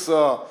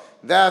V'Nichrisa,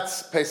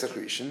 that's Pesach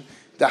Rishon.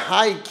 The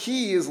high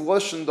key is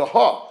Lashon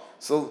Daha.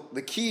 So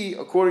the key,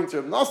 according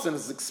to Reb Nosson,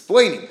 is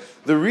explaining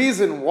the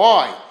reason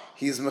why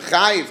he's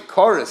Mechayiv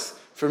Kares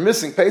for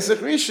missing Pesach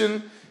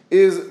Rishon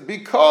is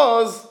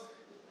because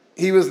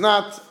he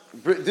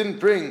didn't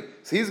bring.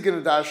 So he's going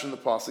to dash in the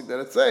pasuk that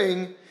it's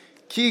saying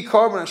Ki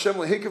Karban Hashem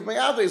Lehikav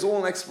Me'ada is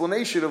all an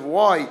explanation of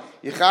why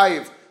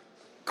Yechayiv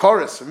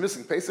Kares for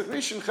missing Pesach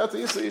Rishon Chet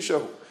Yisa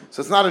Yishahu.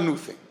 So it's not a new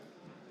thing.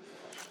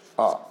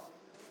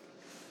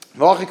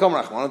 V'achi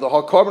Kamar Achman the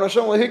Karban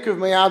Hashem Lehikav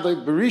Me'ada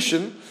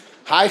Berishin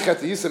Hai Chet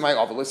Yisa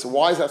Me'ada. So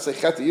why does that say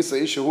Chet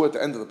Yisa Yishahu at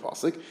the end of the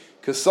pasuk?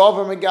 Because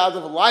Savar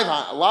Megadav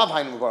Lav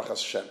Hainu Mevarach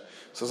Hashem.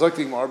 So Zakti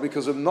Gemara,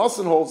 because Reb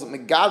Nosson holds that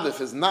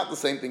Megadif is not the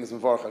same thing as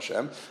Mevarach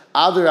Hashem.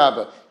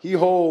 Adarabba, he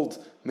holds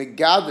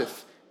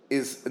Megadif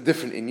is a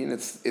different Indian.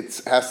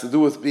 It has to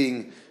do with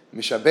being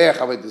Mishabeach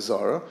Avodah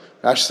Zarah.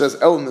 Rashi says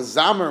El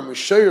Mezamer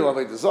Mishayer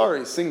Avodah Zarah.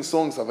 He sings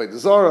songs of Avodah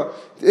Zarah.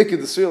 The Iked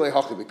Desirle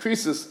Hachi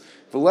Bekrisis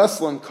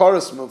V'Leslan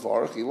Karas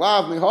Mevarach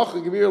Ilav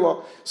Mehachi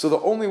Gebirla. So the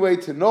only way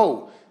to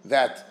know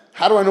that,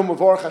 how do I know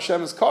Mevarach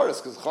Hashem is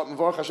Karas? Because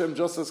Mevarach Hashem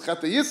just says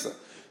Chet Yisa.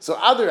 So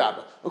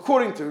Adarabba,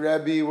 according to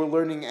Rebbe, we're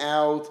learning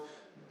out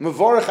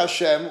Mevarach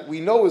Hashem.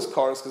 We know is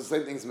Karas because the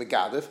same thing is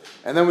Megadif,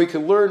 and then we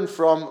can learn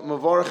from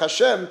Mevarach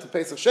Hashem to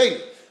Pesach Sheni.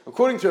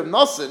 According to Reb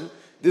Nosson,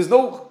 there's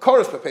no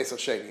Karas by Pesach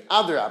Sheni.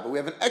 Adarabba, we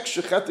have an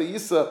extra Chet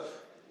Yisa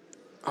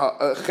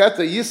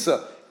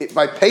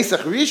by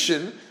Pesach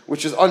Rishon,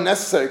 which is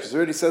unnecessary because it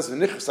already says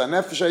V'nichras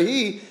HaNefesh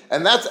Ahi,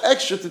 and that's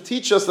extra to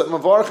teach us that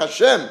Mevarach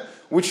Hashem,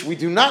 which we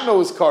do not know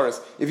is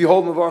Karas, if you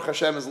hold Mevarach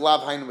Hashem as Lav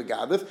Hainu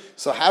Megadif.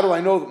 So how do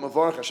I know that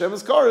Mevarach Hashem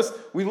is Karas?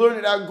 We learn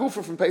it out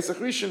Gufa from Pesach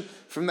Rishon,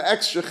 from the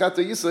extra Chet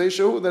Yisa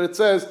Yishahu that it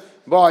says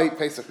by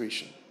Pesach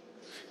Rishon.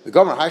 The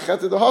Gomer, Hai Chet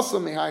D'Hasa,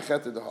 Mi Hai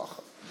Chet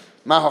D'Hacha.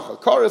 Mahacha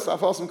Karas,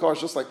 Afasim Karas,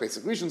 just like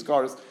Pesach Rishon's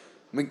Karas.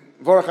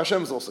 Mevarach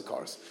Hashem is also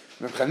Karas.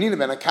 Chanina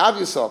ben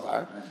Akavya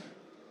Savar,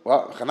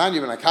 Chananya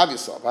ben Akavya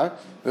Savar,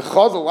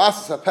 V'chod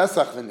Elasis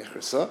HaPesach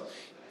V'Nichrisa,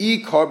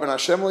 I Karban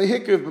Hashem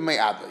Lehikriv B'mei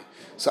Adlei.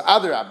 So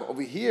Adarabba,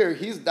 over here,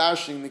 he's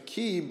dashing the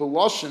key,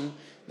 Beloshin,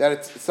 that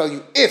it's telling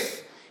you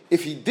if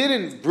he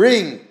didn't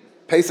bring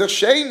Pesach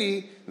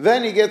Sheni,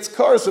 then he gets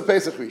Karas of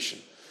Pesach Rishon.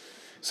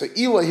 So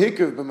Ila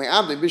Hikriv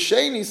B'me'adli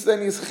B'Sheni, so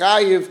then he's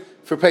Chayiv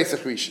for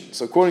Pesach Rishon.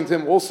 So according to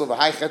him, also the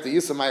High Chet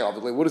Yisa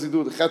Ma'avadli, what does he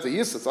do with the Chet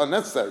Yisa? It's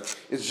unnecessary.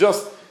 It's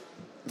just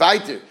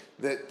Vaiter.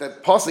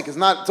 That pasuk is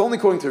not. It's only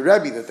according to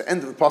Rebbe that the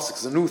end of the pasuk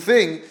is a new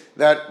thing,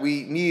 that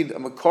we need a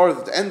makar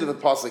that the end of the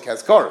pasuk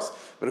has karas.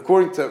 But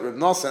according to Reb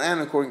Nosson and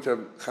according to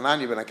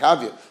Chananya ben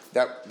Akavya,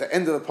 that the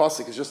end of the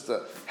pasuk is just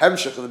the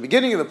hemshech of the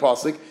beginning of the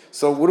pasuk.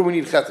 So what do we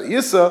need Chet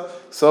Yisa?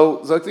 So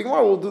Zakti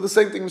Gemara will do the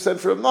same thing we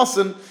said for Reb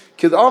Nosson.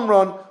 Kid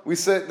Amran, we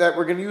said that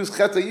we're going to use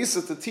Chet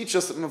Yisa to teach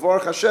us that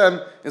Mevarach Hashem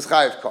is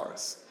Chayiv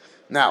Karas.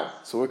 Now,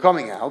 so we're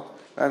coming out,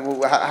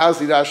 and how's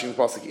he dashing the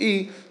pasuk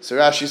E? So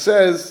Rashi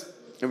says.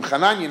 Reb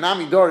Chananya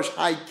nami dorish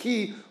high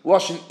key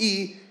lashon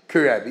e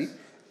kerebi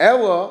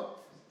ella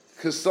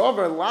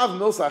kasavar lav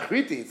mils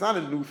achriti. It's not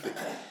a new thing.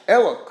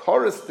 Ella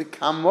karas the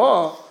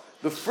kama.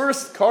 The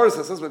first karas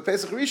that says by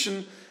Pesach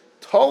Rishon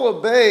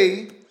tola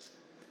bay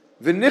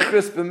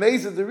v'nichris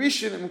b'mezid the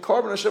Rishon and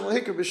Karban Hashem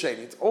lehikar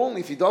b'sheni. It's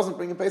only if he doesn't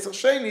bring a Pesach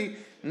Sheni,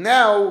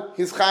 now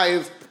his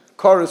chayiv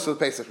karas for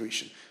Pesach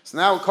Rishon. So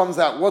now it comes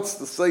out what's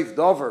the safe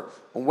dover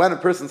on when a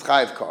person's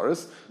chayiv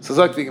karas. So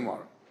Zok the Gemara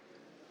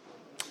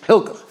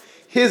Hilkach.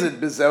 Hizid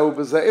bezeh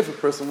bezeh if a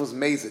person was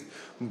mazed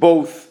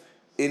both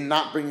in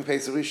not bringing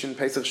Pesach Rishon,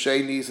 Pesach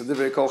Sheni, so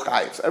divrei kol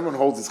chayiv. So everyone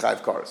holds his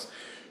chayiv karas.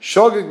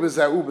 Shogig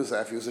bezeh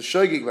bezeh if he was a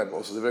shogig by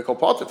both, so divrei kol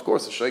potter. Of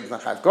course, a shogig is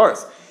not chayiv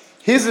karas.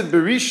 Hizid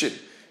berishin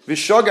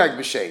v'shogag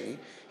b'sheni.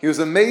 He was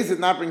amazed at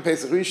not bringing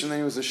Pesach Rishon, then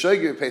he was a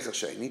shogig with Pesach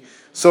Sheni.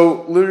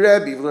 So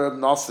l'Rebbe, l'Reb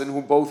Nosson,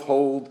 who both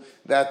hold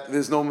that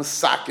there's no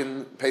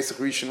masakin Pesach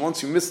Rishon.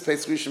 Once you miss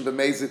Pesach Rishon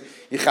b'mezid,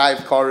 you chayiv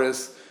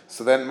karas.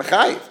 So then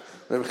mechayiv.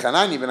 Reb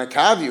Chananya ben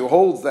Akavya, who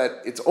holds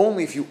that it's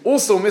only if you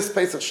also miss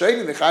Pesach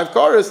Sheni, the Chayiv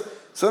Karas,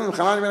 so then Reb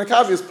Chananya ben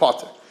Akavya is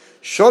potter.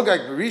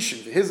 Shogag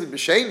b'rishin, v'hizid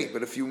b'sheni,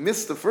 but if you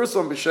miss the first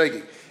one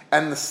b'shegi,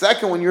 and the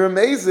second one you're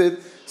amazed,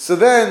 so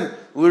then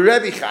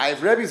l'Rebbe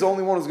Chayiv, Rebbe's the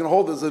only one who's going to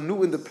hold as a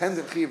new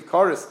independent Chayiv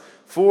Karas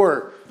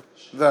for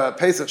the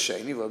Pesach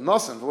Sheni, Reb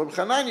Nosson, Reb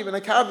Chananya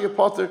ben Akavya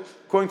potter.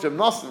 According to Reb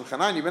Nosson, Reb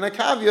Chananya ben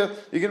Akavya,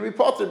 you're going to be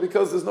potter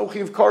because there's no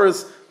Chayiv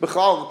Karas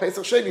b'chal in the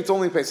Pesach Sheni. It's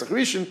only Pesach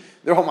Rishon.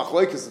 Their whole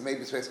machlokes is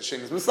maybe Pesach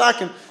Sheni is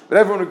misakin, but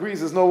everyone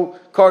agrees there's no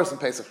Karas in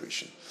Pesach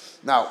Rishon.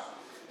 Now,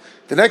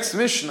 the next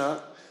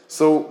Mishnah.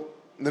 So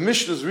the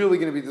Mishnah is really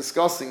going to be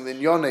discussing the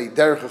Yonei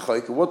Derech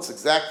HaChoika. What's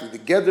exactly the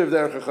Geder of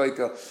Derech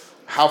HaChoika?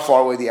 How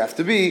far away do you have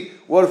to be?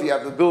 What if you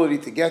have the ability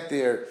to get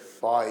there?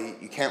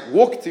 You can't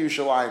walk to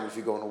Yerushalayim. If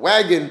you go in a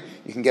wagon,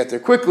 you can get there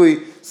quickly.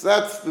 So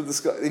that's the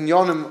in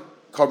Yonim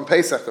Korban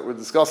Pesach that we're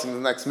discussing in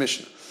the next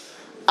Mishnah.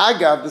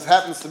 Agav, this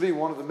happens to be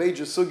one of the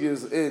major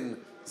sugyas in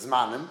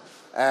Zmanim,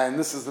 and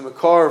this is the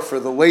Makar for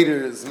the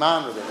later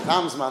Zman, or the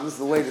Tam Zman, this is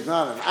the later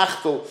Zman, and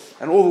Achtel,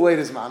 and all the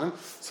later Zmanim.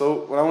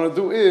 So what I want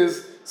to do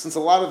is, since a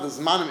lot of the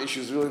Zmanim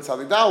issues are really in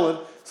Tzadik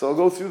Daled, so I'll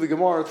go through the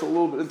Gemara to a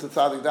little bit into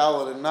Tzadik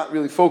Daled and not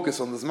really focus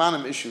on the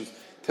Zmanim issues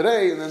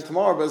today, and then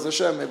tomorrow, Bez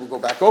Hashem, maybe we'll go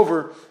back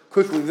over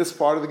quickly this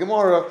part of the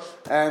Gemara,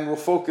 and we'll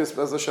focus,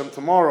 Bez Hashem,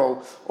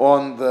 tomorrow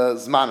on the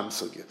Zmanim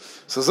Sugya.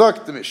 So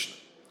Zak the Mishnah.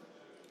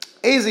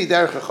 Ezi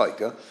derech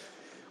ha'chayka.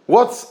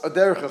 What's a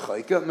derech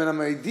ha'chayka? Min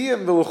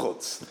ha'maidiyim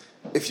v'luchutz.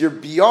 If you're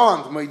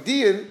beyond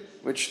maidiyim,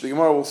 which the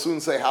Gemara will soon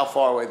say how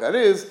far away that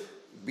is,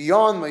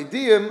 beyond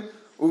maidiyim,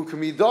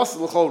 ukamidas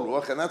l'chol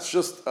ruach, and that's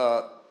just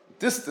a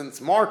distance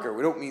marker.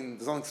 We don't mean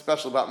there's nothing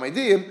special about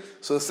maidiyim.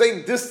 So the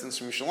same distance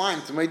from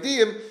Yerushalayim to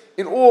maidiyim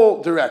in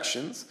all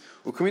directions.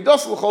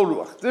 Ukamidas l'chol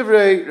ruach.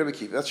 Divrei Rebbe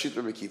Kiva. That's shit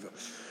Rebbe Kiva.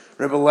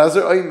 Rebbe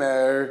Lezer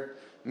Omer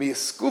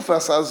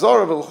mi'eskufas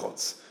hazara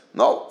v'luchutz.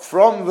 No,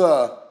 from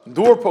the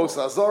doorpost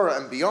Azara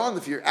and beyond,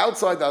 if you're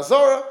outside the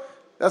Azara,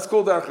 that's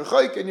called Derech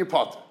HaChayk and you're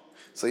potter.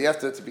 So you have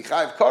to be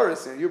Chayiv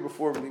Karis, and a year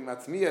before being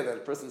Matzmiyah, that a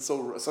person's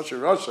such a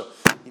Rasha,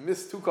 he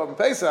missed 2 Korban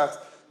Pesachs.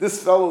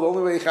 This fellow, the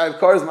only way Chayiv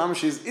Karis,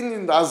 Mamash, is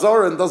in the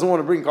Azara and doesn't want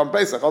to bring Korban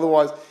Pesach,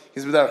 otherwise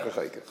he's with Derech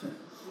HaChayk.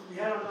 We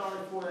had on the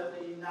report that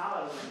they not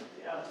allowed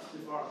too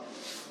far.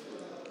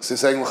 So you're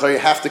saying, you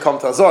have to come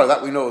to Azar.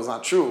 That we know is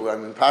not true. I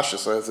mean, Pasha,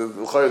 so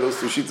those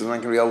 2 sheets are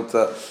not going to be able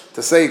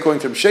to say,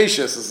 according to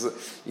Msheshis,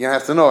 you're going to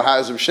have to know how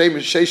is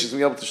Msheshis going to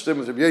be able to stem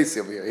with Rabbi Yossi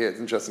over here. Here, it's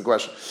an interesting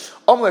question.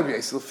 Rabbi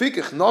Yossi,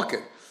 L'fikach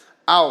noken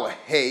al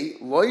hey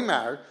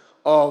loymar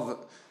of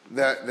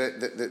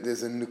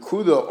there's a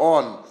nekuda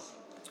on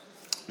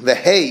the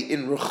hay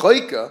in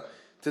Rechaika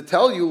to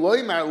tell you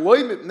loymar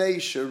loymipnei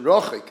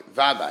sherochik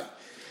vaday.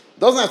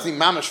 Doesn't have to be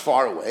mamash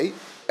far away.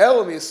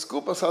 Elam is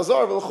skupas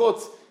hazar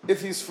v'lchutz.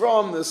 If he's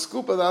from the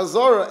skupa the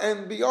Azara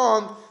and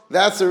beyond,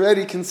 that's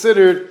already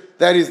considered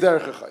that he's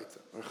derech ha'chayka.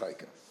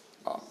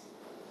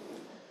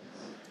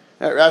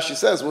 Rashi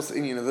says, what's the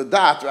Indian of the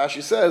dat?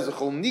 Rashi says,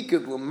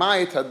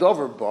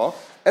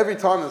 every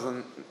time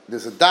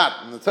there's a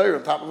dat in the Torah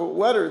on top of a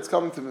letter, it's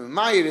coming to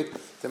mayit it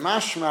to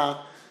mashma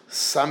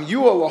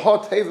samyua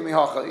lahot heva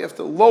mihacha. You have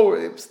to lower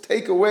it,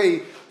 take away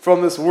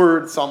from this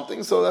word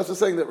something. So that's just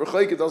saying that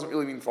rechayka doesn't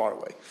really mean far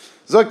away.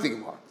 Zok the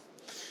Gemara.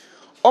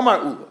 Omar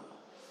Ula.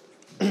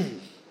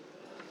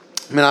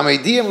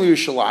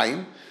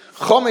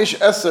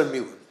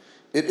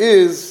 It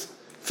is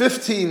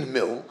 15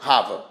 mil,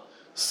 Hava.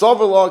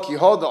 Soverla ki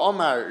hoda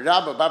Omar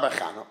Rabba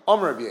Babachana,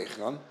 Omar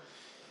B'Yechanan,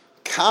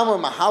 Kama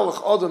Mahalach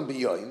Odom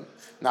B'Yoyim.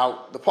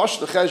 Now, the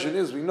Pashto Cheshvan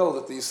is, we know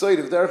that the Yisayid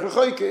of Derech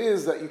HaChayka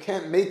is that you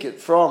can't make it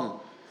from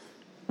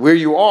where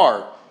you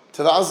are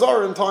to the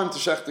Azar in time to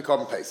Shech the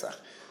Korban Pesach.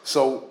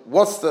 So,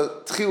 what's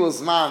the Tchila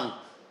Zman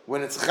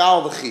when it's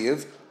Chal the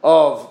Chiv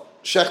of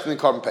Shech the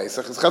Korban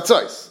Pesach? It's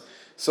Chatzos.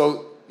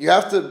 So, it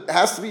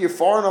has to be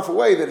far enough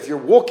away that if you're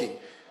walking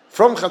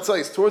from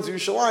Chatzos towards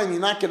Yerushalayim, you're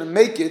not going to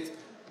make it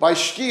by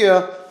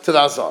Shkia to the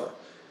Azar.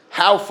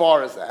 How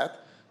far is that?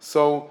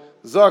 So,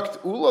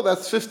 Zakt Ula,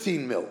 that's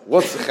 15 mil.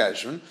 What's the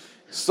Cheshvan?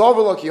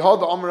 Sovelok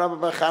Yehoda Omer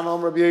Rabbi Bechana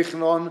Omer Rabbi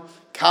Yechanan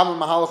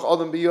Kama Mahalach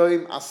Odom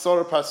B'Yoyim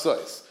Asara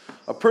Parsos.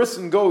 A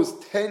person goes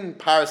 10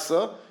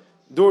 parsa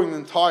during the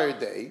entire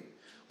day,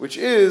 which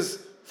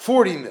is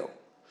 40 mil.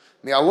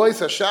 Me'alois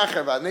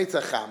HaShachar V'Adnei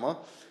Chama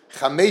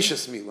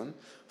 5 milan,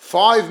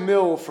 5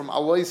 mil from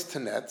Alois to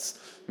Netz.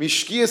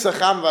 Mishkias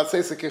Acham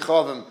V'Atzeis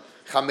HaKechavim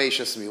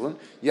 5 milan.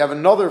 You have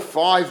another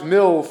 5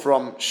 mil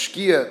from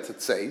Shkia to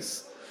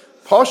Tzeis.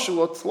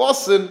 Pashulot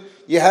Tlosin,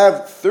 you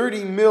have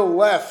 30 mil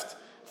left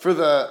for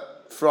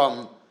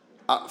from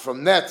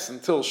Netz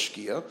until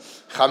Shkia.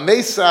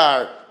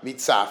 Chamesar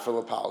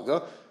Mitzafar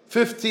Lapalga.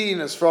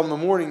 15 is from the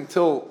morning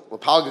till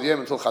Lapalga Diyem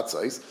until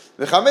Chatzos.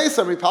 The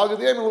Chamesar Mipalga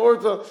Diyem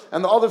L'Orta,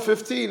 and the other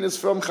 15 is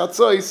from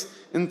Chatzos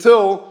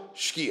until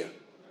Shkia.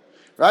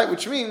 Right?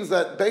 Which means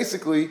that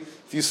basically,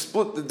 if you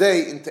split the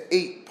day into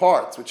 8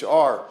 parts, which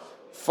are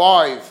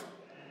 5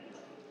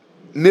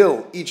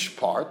 mil each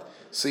part,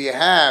 so you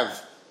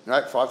have,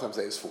 right, 5 times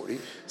 8 is 40,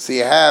 so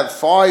you have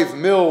 5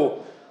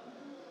 mil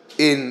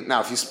in,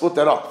 now if you split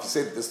that up, if you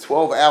say that there's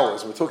 12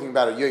 hours, we're talking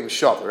about a Yom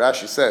Shava.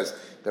 Rashi says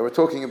that we're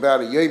talking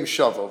about a Yom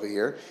Shava over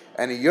here,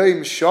 and a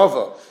Yom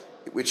Shava,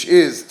 which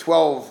is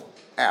 12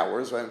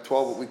 hours, right,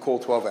 12, what we call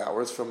 12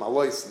 hours, from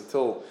Alois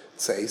until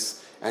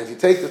Tzeis, and if you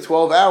take the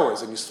 12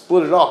 hours and you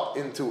split it up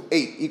into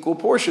 8 equal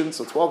portions,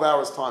 so 12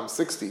 hours times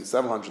 60,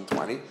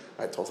 720,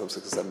 right, 12 times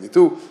 6 is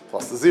 72,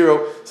 plus the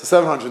 0, so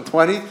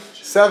 720.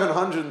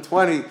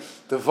 720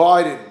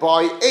 divided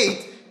by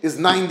 8 is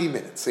 90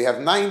 minutes. So you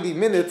have 90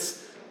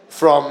 minutes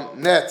from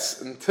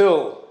Netz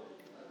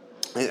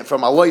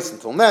from Alois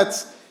until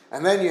Netz,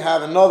 and then you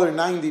have another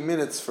 90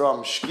 minutes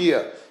from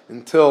Shkia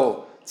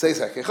until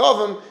Tzeis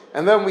HaKechavim,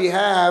 and then we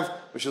have,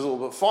 which is a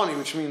little bit funny,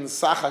 which means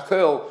Sach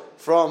HaKol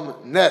from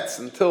Netz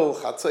until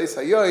Chatzos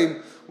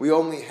HaYoim, we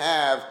only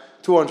have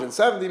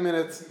 270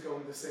 minutes. Does it go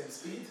in the same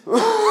speed?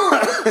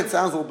 It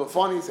sounds a little bit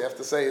funny, so you have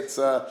to say it's,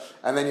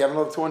 and then you have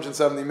another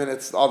 270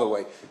 minutes the other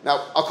way.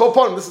 Now, I'll call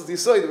upon him, this is the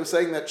Yisrael that we're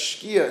saying that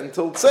Shkia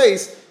until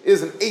Tzeis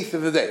is an eighth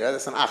of the day, right?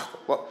 That's an achta.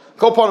 Well, I'll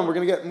call upon him, we're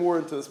going to get more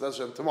into this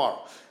message tomorrow.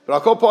 But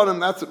I'll call upon him,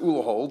 that's what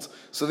Ula holds.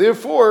 So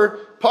therefore,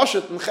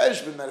 Pashat and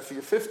Cheshbon, that if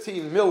you're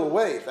 15 mil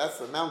away, if that's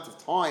the amount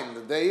of time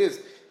the day is,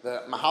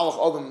 the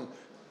Mahalach Adam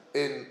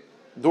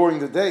during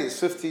the day is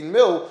 15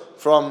 mil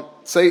from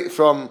Chatzei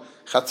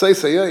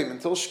Sayayim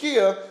until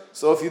Shkia.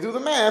 So if you do the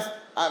math,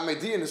 at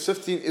Median is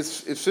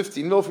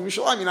 15 mil from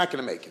Yishalayim, you're not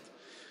going to make it.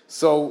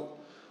 So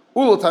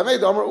Ula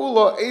Tameid Amar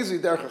Ula Ezi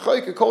Derech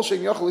Chayke Kol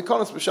Shein Yachal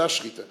Ikonos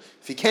B'Shas Shchita.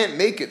 If he can't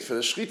make it for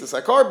the Shchita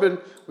Sakarbin,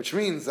 which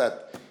means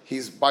that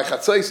he's by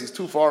Chatzais, he's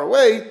too far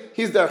away,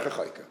 he's Derech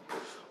Chayke.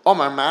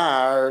 Omar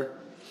Mar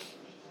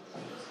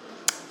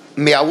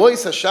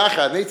Me'alois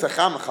HaShachar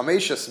Neitzacham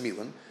Chameshas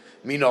Milan.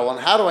 And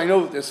how do I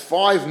know that there's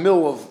 5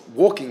 mil of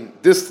walking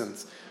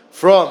distance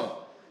from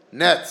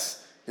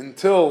Nets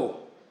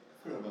until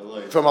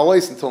from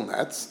Alois until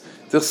Nets?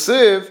 The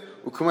Siv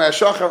it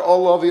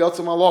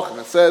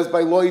says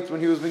by Loit when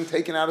he was being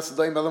taken out of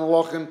Sedayim by the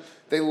Malachim,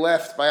 they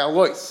left by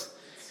Alois.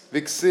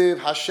 Viksiv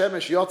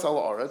Hashemesh Yotz al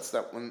Aretz,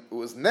 that when it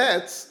was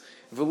Nets,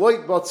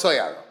 Veloit Bat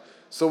Tzoyar.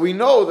 So we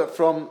know that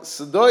from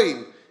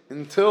Sedayim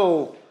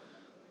until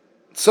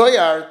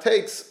Tzoyar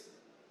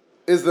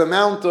is the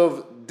amount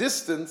of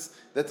distance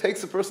that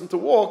takes a person to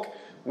walk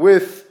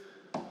with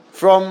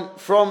from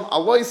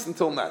Alois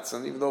until Nets.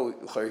 And even though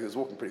he was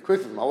walking pretty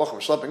quickly, Malachim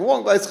was schlepping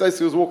along, but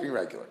he was walking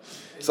regular.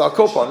 So I'll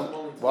call upon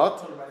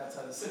what?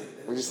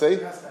 What did you say?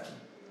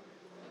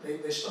 They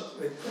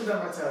put them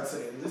outside the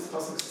city. And this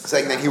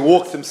saying that he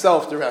walked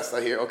himself the rest.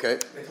 I hear. Okay.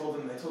 They told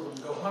him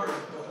go hurry.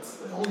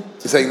 You're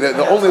saying that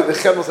the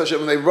Chenos Hashem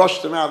when they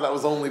rushed him out, that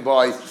was only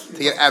to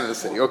get out of the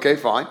city. Okay,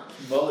 fine.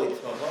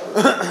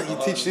 You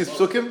teach these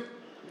psukim?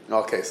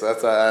 Okay, so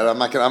that's I'm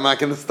not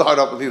going to start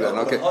up with you then.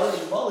 Okay.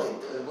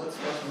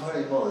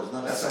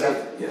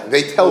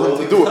 They tell him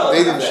to do it.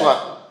 They didn't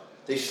schlep.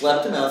 They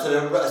schlepped him out, so they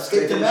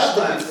escaped him out.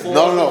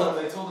 No.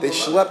 They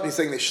schlepped. He's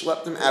saying they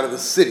schlepped him out of the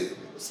city.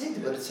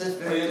 But it says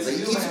they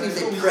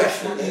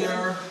pressured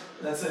him.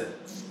 That's it.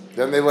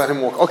 Then they let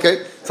him walk.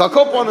 Okay, so I'll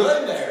call upon him.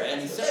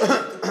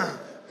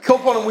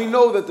 We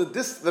know that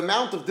the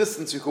amount of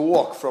distance you can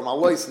walk from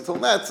Alois until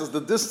Nets is the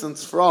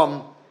distance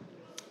from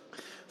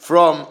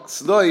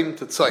Sedayim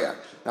to Tzoyar.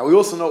 Now we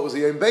also know it was a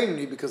Yom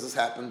Beinoni because this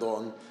happened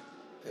on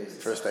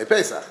first day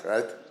Pesach,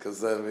 right?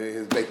 Because he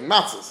was baking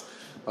matzahs.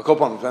 I'll call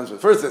upon him depends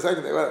with first day,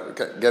 second day, whatever.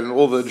 Okay, getting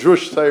all the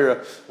Drush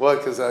Torah. Well,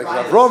 because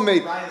Avram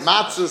made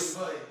matzahs.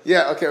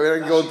 Yeah, okay, we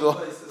didn't go into.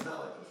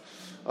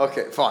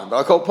 Okay, fine, but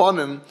I'll call upon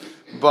him.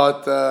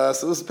 But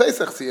so this is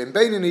Pesach, Yom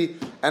Beinoni,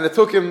 and it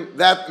took him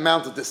that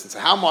amount of distance. So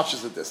how much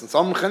is the distance? It's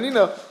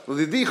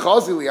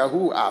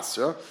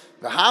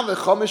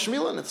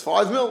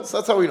 5 mil. So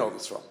that's how we know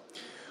this from.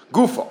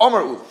 Gufa,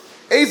 Amar Ula.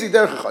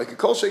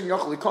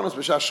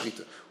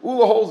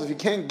 Ula holds if you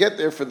can't get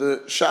there for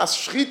the Shas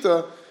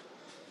Shchita,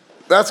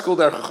 that's called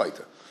Derech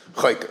Chayta.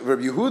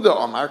 Rabbi Yehuda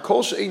Amar,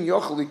 Kol she'ein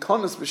yochel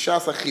likonos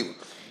b'Shas Achila.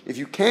 If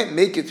you can't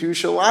make it to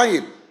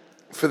Yerushalayim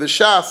for the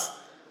Shas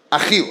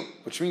Achila,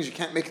 which means you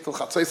can't make it till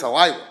Chatzos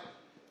Halayla.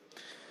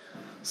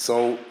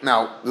 So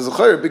now there's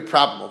a big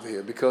problem over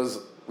here because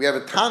we have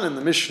a Tan in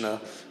the Mishnah.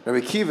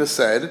 Rabbi Kiva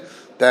said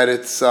that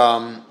it's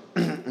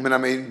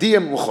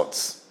Menamediyim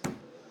Luchotz.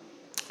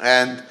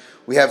 And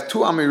we have two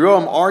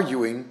Amirom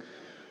arguing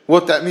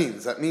what that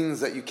means. That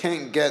means that you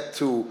can't get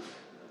to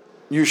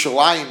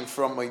Yerushalayim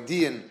from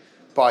Median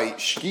by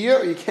Shkia,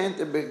 or you can't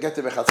get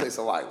to Bechatzos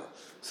Halayla.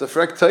 So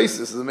Frek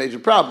Taisis is a major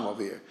problem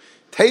over here.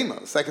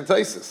 Tema, the second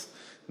Taisis.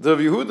 The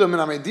Yehuda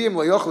Menamediyim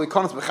Layochli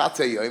Konos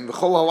Bechatzeyim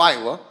B'chol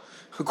Halayla.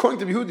 According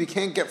to Yehuda, you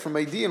can't get from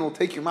Median. It'll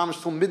take your mamash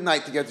till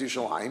midnight to get to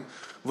Yerushalayim.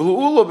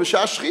 V'lu'ula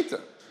b'shas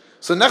shchita.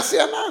 So nechsi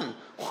anan.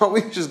 Why don't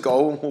we just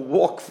go and we'll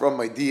walk from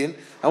Median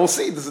and we'll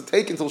see, does it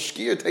take until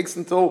Shkia? It takes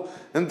until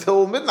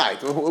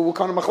midnight. What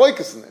kind of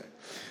machlokes in there?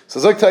 So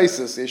Zok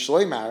Taisis,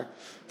 Yeshleimar.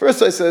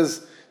 First I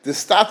says, the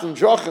statum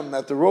drachim,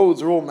 that the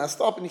roads are all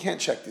messed up and you can't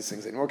check these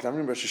things anymore.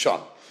 Then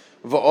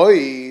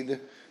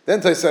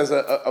Tais says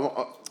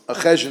a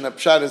chesed that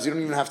pshat is you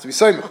don't even have to be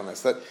soymech on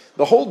this. That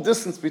the whole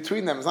distance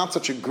between them is not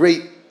such a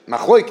great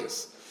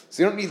machlokes.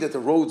 So you don't need that the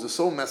roads are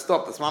so messed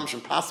up that's mamish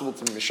impossible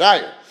to be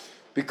mishayir.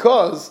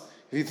 Because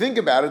if you think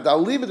about it,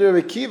 I'll leave it to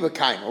Rekiva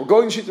kaim. We're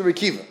going to shoot the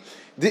Rekiva.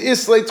 The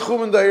islay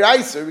tchum and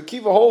da'iraisa.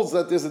 Rekiva holds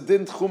that there's a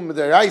din tchum and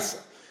da'iraisa.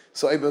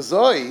 So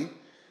ebazoi,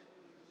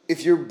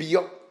 if you're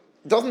beyond,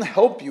 it doesn't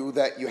help you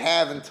that you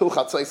have until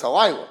Chatzos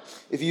Halayla.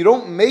 If you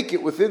don't make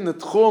it within the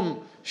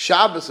tchum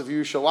Shabbos of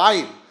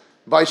Yerushalayim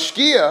by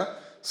Shkia,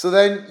 so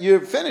then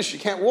you're finished. You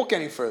can't walk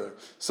any further.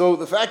 So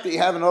the fact that you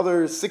have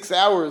another 6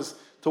 hours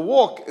to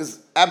walk is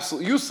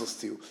absolutely useless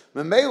to you.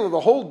 Memela, the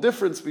whole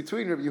difference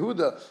between Rabbi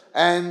Yehuda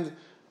and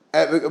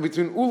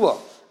between Ula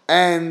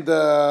and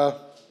Rabbi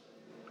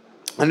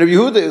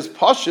Yehuda is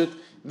Pashit,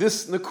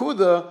 this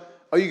Nakuda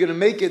are you going to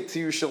make it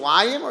to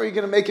Yerushalayim, or are you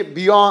going to make it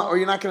beyond, or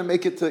you're not going to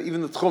make it to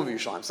even the Tchum of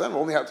Yerushalayim? So then we're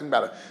only talking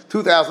about a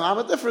 2,000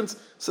 amma difference.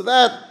 So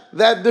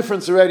that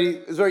difference already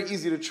is very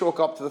easy to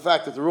chalk up to the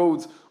fact that the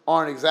roads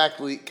aren't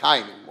exactly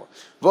kaim anymore.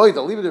 Void,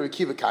 I'll leave it to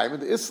Rekiva kaim.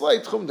 The Islay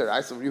Tchum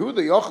derais of Yehuda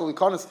Yochel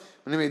Ikonis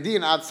when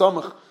Medin ad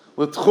Samach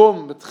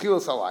l'Tchum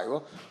b'Tchilas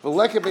halayla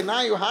v'leke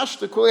benayu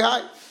hashta kuli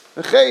hay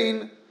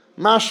v'chein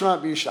mashma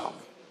b'Yishalmi.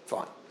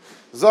 Fine.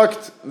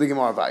 Zogt the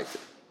Gemara weiter.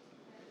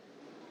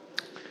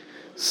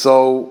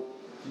 So.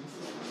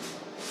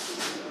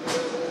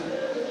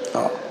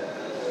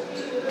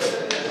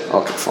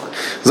 Okay, fine.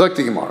 Zogt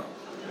the Gemara.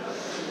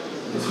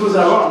 Schools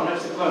are wrong,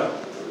 that's the question.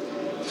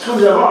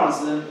 Schools are wrong,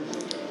 so then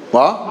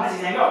What? why does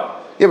he hang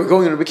up? Yeah, but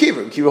going into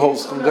Rekiva. Rekiva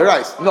holds from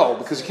Derais. No,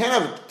 because you can't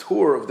have a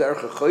tour of Derech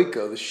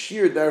HaChoika. The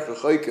sheer Derech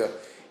HaChoika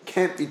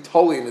can't be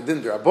totally in the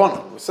Din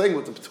D'Rabbanan. We're saying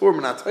what the tour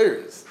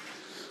Menatayr is.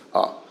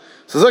 So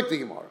Zogt the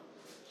Gemara.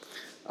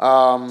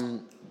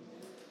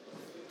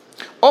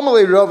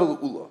 Amalei Rava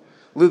L'Ula.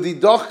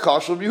 L'Didach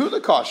Kasha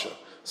L'Yehuda Kasha.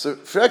 So,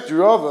 fact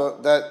Rava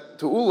that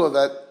to Ula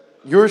that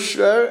your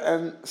share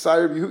and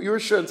Sayar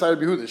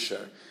Behuda's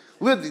share.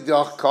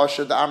 L'Didach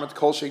Kasha the Amet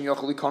Kol Shein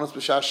Yochel Ikonos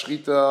B'Shas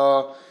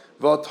Shchita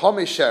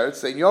V'Tomei Sheretz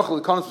saying Yochel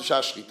Ikonos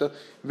B'Shas Shchita.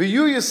 But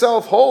you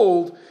yourself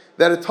hold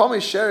that a Tomei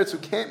Sheretz who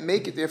can't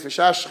make it there for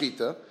Shas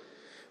Shchita.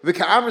 You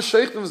hold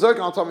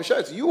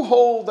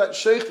that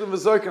Sheikhtim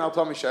v'Zorkin al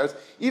Tomei Sheretz,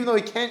 even though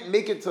he can't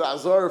make it to the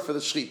Azar for the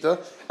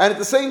Shchita, and at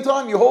the same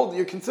time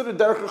you're considered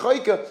Derech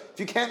HaChoika if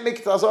you can't make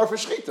it to the Azar for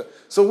Shchita.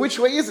 So which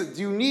way is it?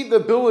 Do you need the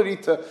ability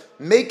to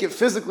make it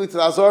physically to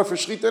the Azar for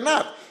Shchita or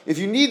not? If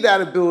you need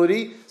that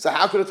ability, so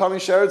how could a Tomei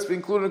Sheretz be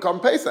included in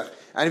Korban Pesach?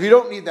 And if you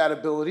don't need that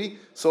ability,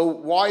 so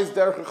why is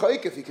Derech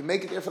HaChoika? If you can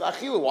make it there for the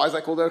Achila, why is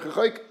that called Derech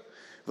HaChoika?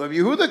 Rabbi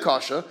Yehuda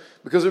kasha,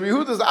 because Rabbi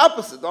Yehuda is the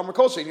opposite.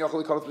 Because Rabbi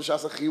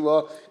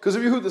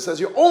Yehuda says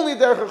you're only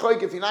derech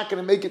HaChoika if you're not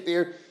going to make it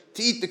there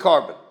to eat the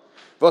carbon.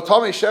 But a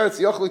Tomei Sheretz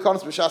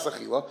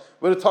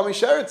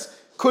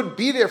could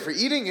be there for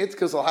eating it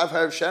because they'll have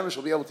Harav Shemesh,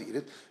 will be able to eat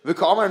it. And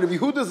Rabbi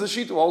Yehuda is the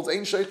sheet who holds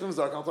Ein Sheikhtim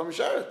V'Zarkan al Tomei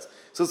Sheretz.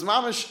 So it's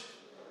mamish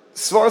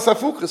svaras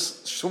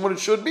hafukas from what it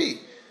should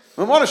be.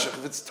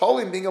 If it's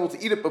totally being able to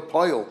eat it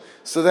b'poil,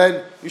 so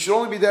then you should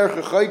only be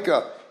derech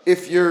HaChoika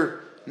if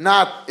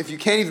you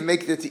can't even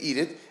make it to eat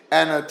it,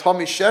 and a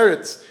Tomei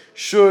Sheretz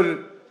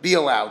should be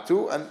allowed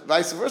to, and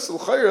vice versa.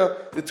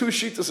 The two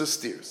shitas are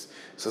steers.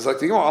 So it's like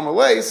the Gemara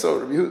Amalei. So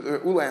Rabbi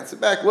Ula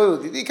answered back.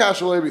 Lidi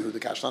kasha Rabbi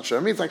Yehuda kasha. Not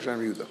sure. Me thank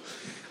Rabbi Yehuda.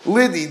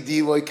 Lidi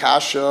di loy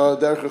kasha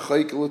derech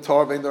HaChoika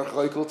l'tar ben derech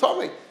HaChoika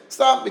l'tamei.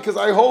 Stop, because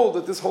I hold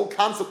that this whole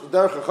concept of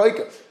derech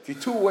HaChoika, if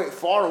you're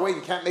far away,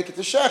 you can't make it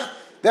to shech.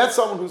 That's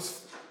someone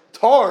who's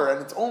tar,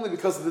 and it's only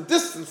because of the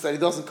distance that he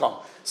doesn't come.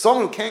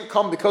 Someone who can't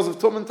come because of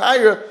Tum and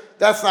Taira,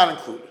 that's not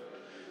included.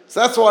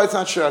 So that's why it's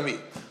not Shirami.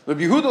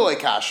 Rabbi Yehuda like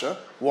Kasha.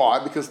 Why?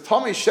 Because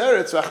Tomei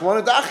Sheretz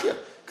Rachmana Dachya.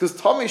 Because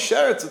Tomei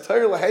Sheretz, the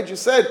Torah Lahedju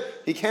said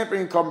he can't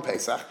bring in Korban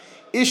Pesach.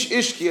 Ish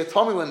ki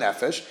Tomei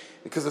Lenefesh.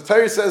 Because the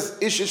Torah says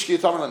Ish ki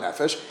Tomei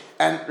Lenefesh,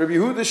 and Rabbi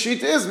Yehuda's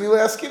sheet is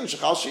Milei Askin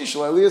Shechal Shish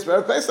Leilias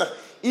Ber Pesach.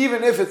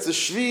 Even if it's a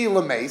Shvi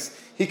Lameis,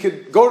 he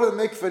could go to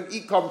the mikveh and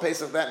eat Korban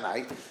Pesach that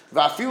night.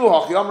 Va'afilu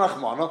ha'chiyam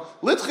rachmana.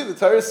 Litchi, the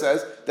Torah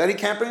says that he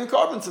can't bring in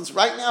carbon since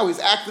right now he's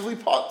actively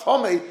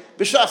tomei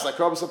b'shas like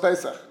Korban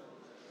Pesach.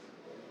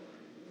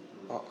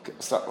 Okay,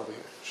 I'll stop over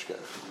here.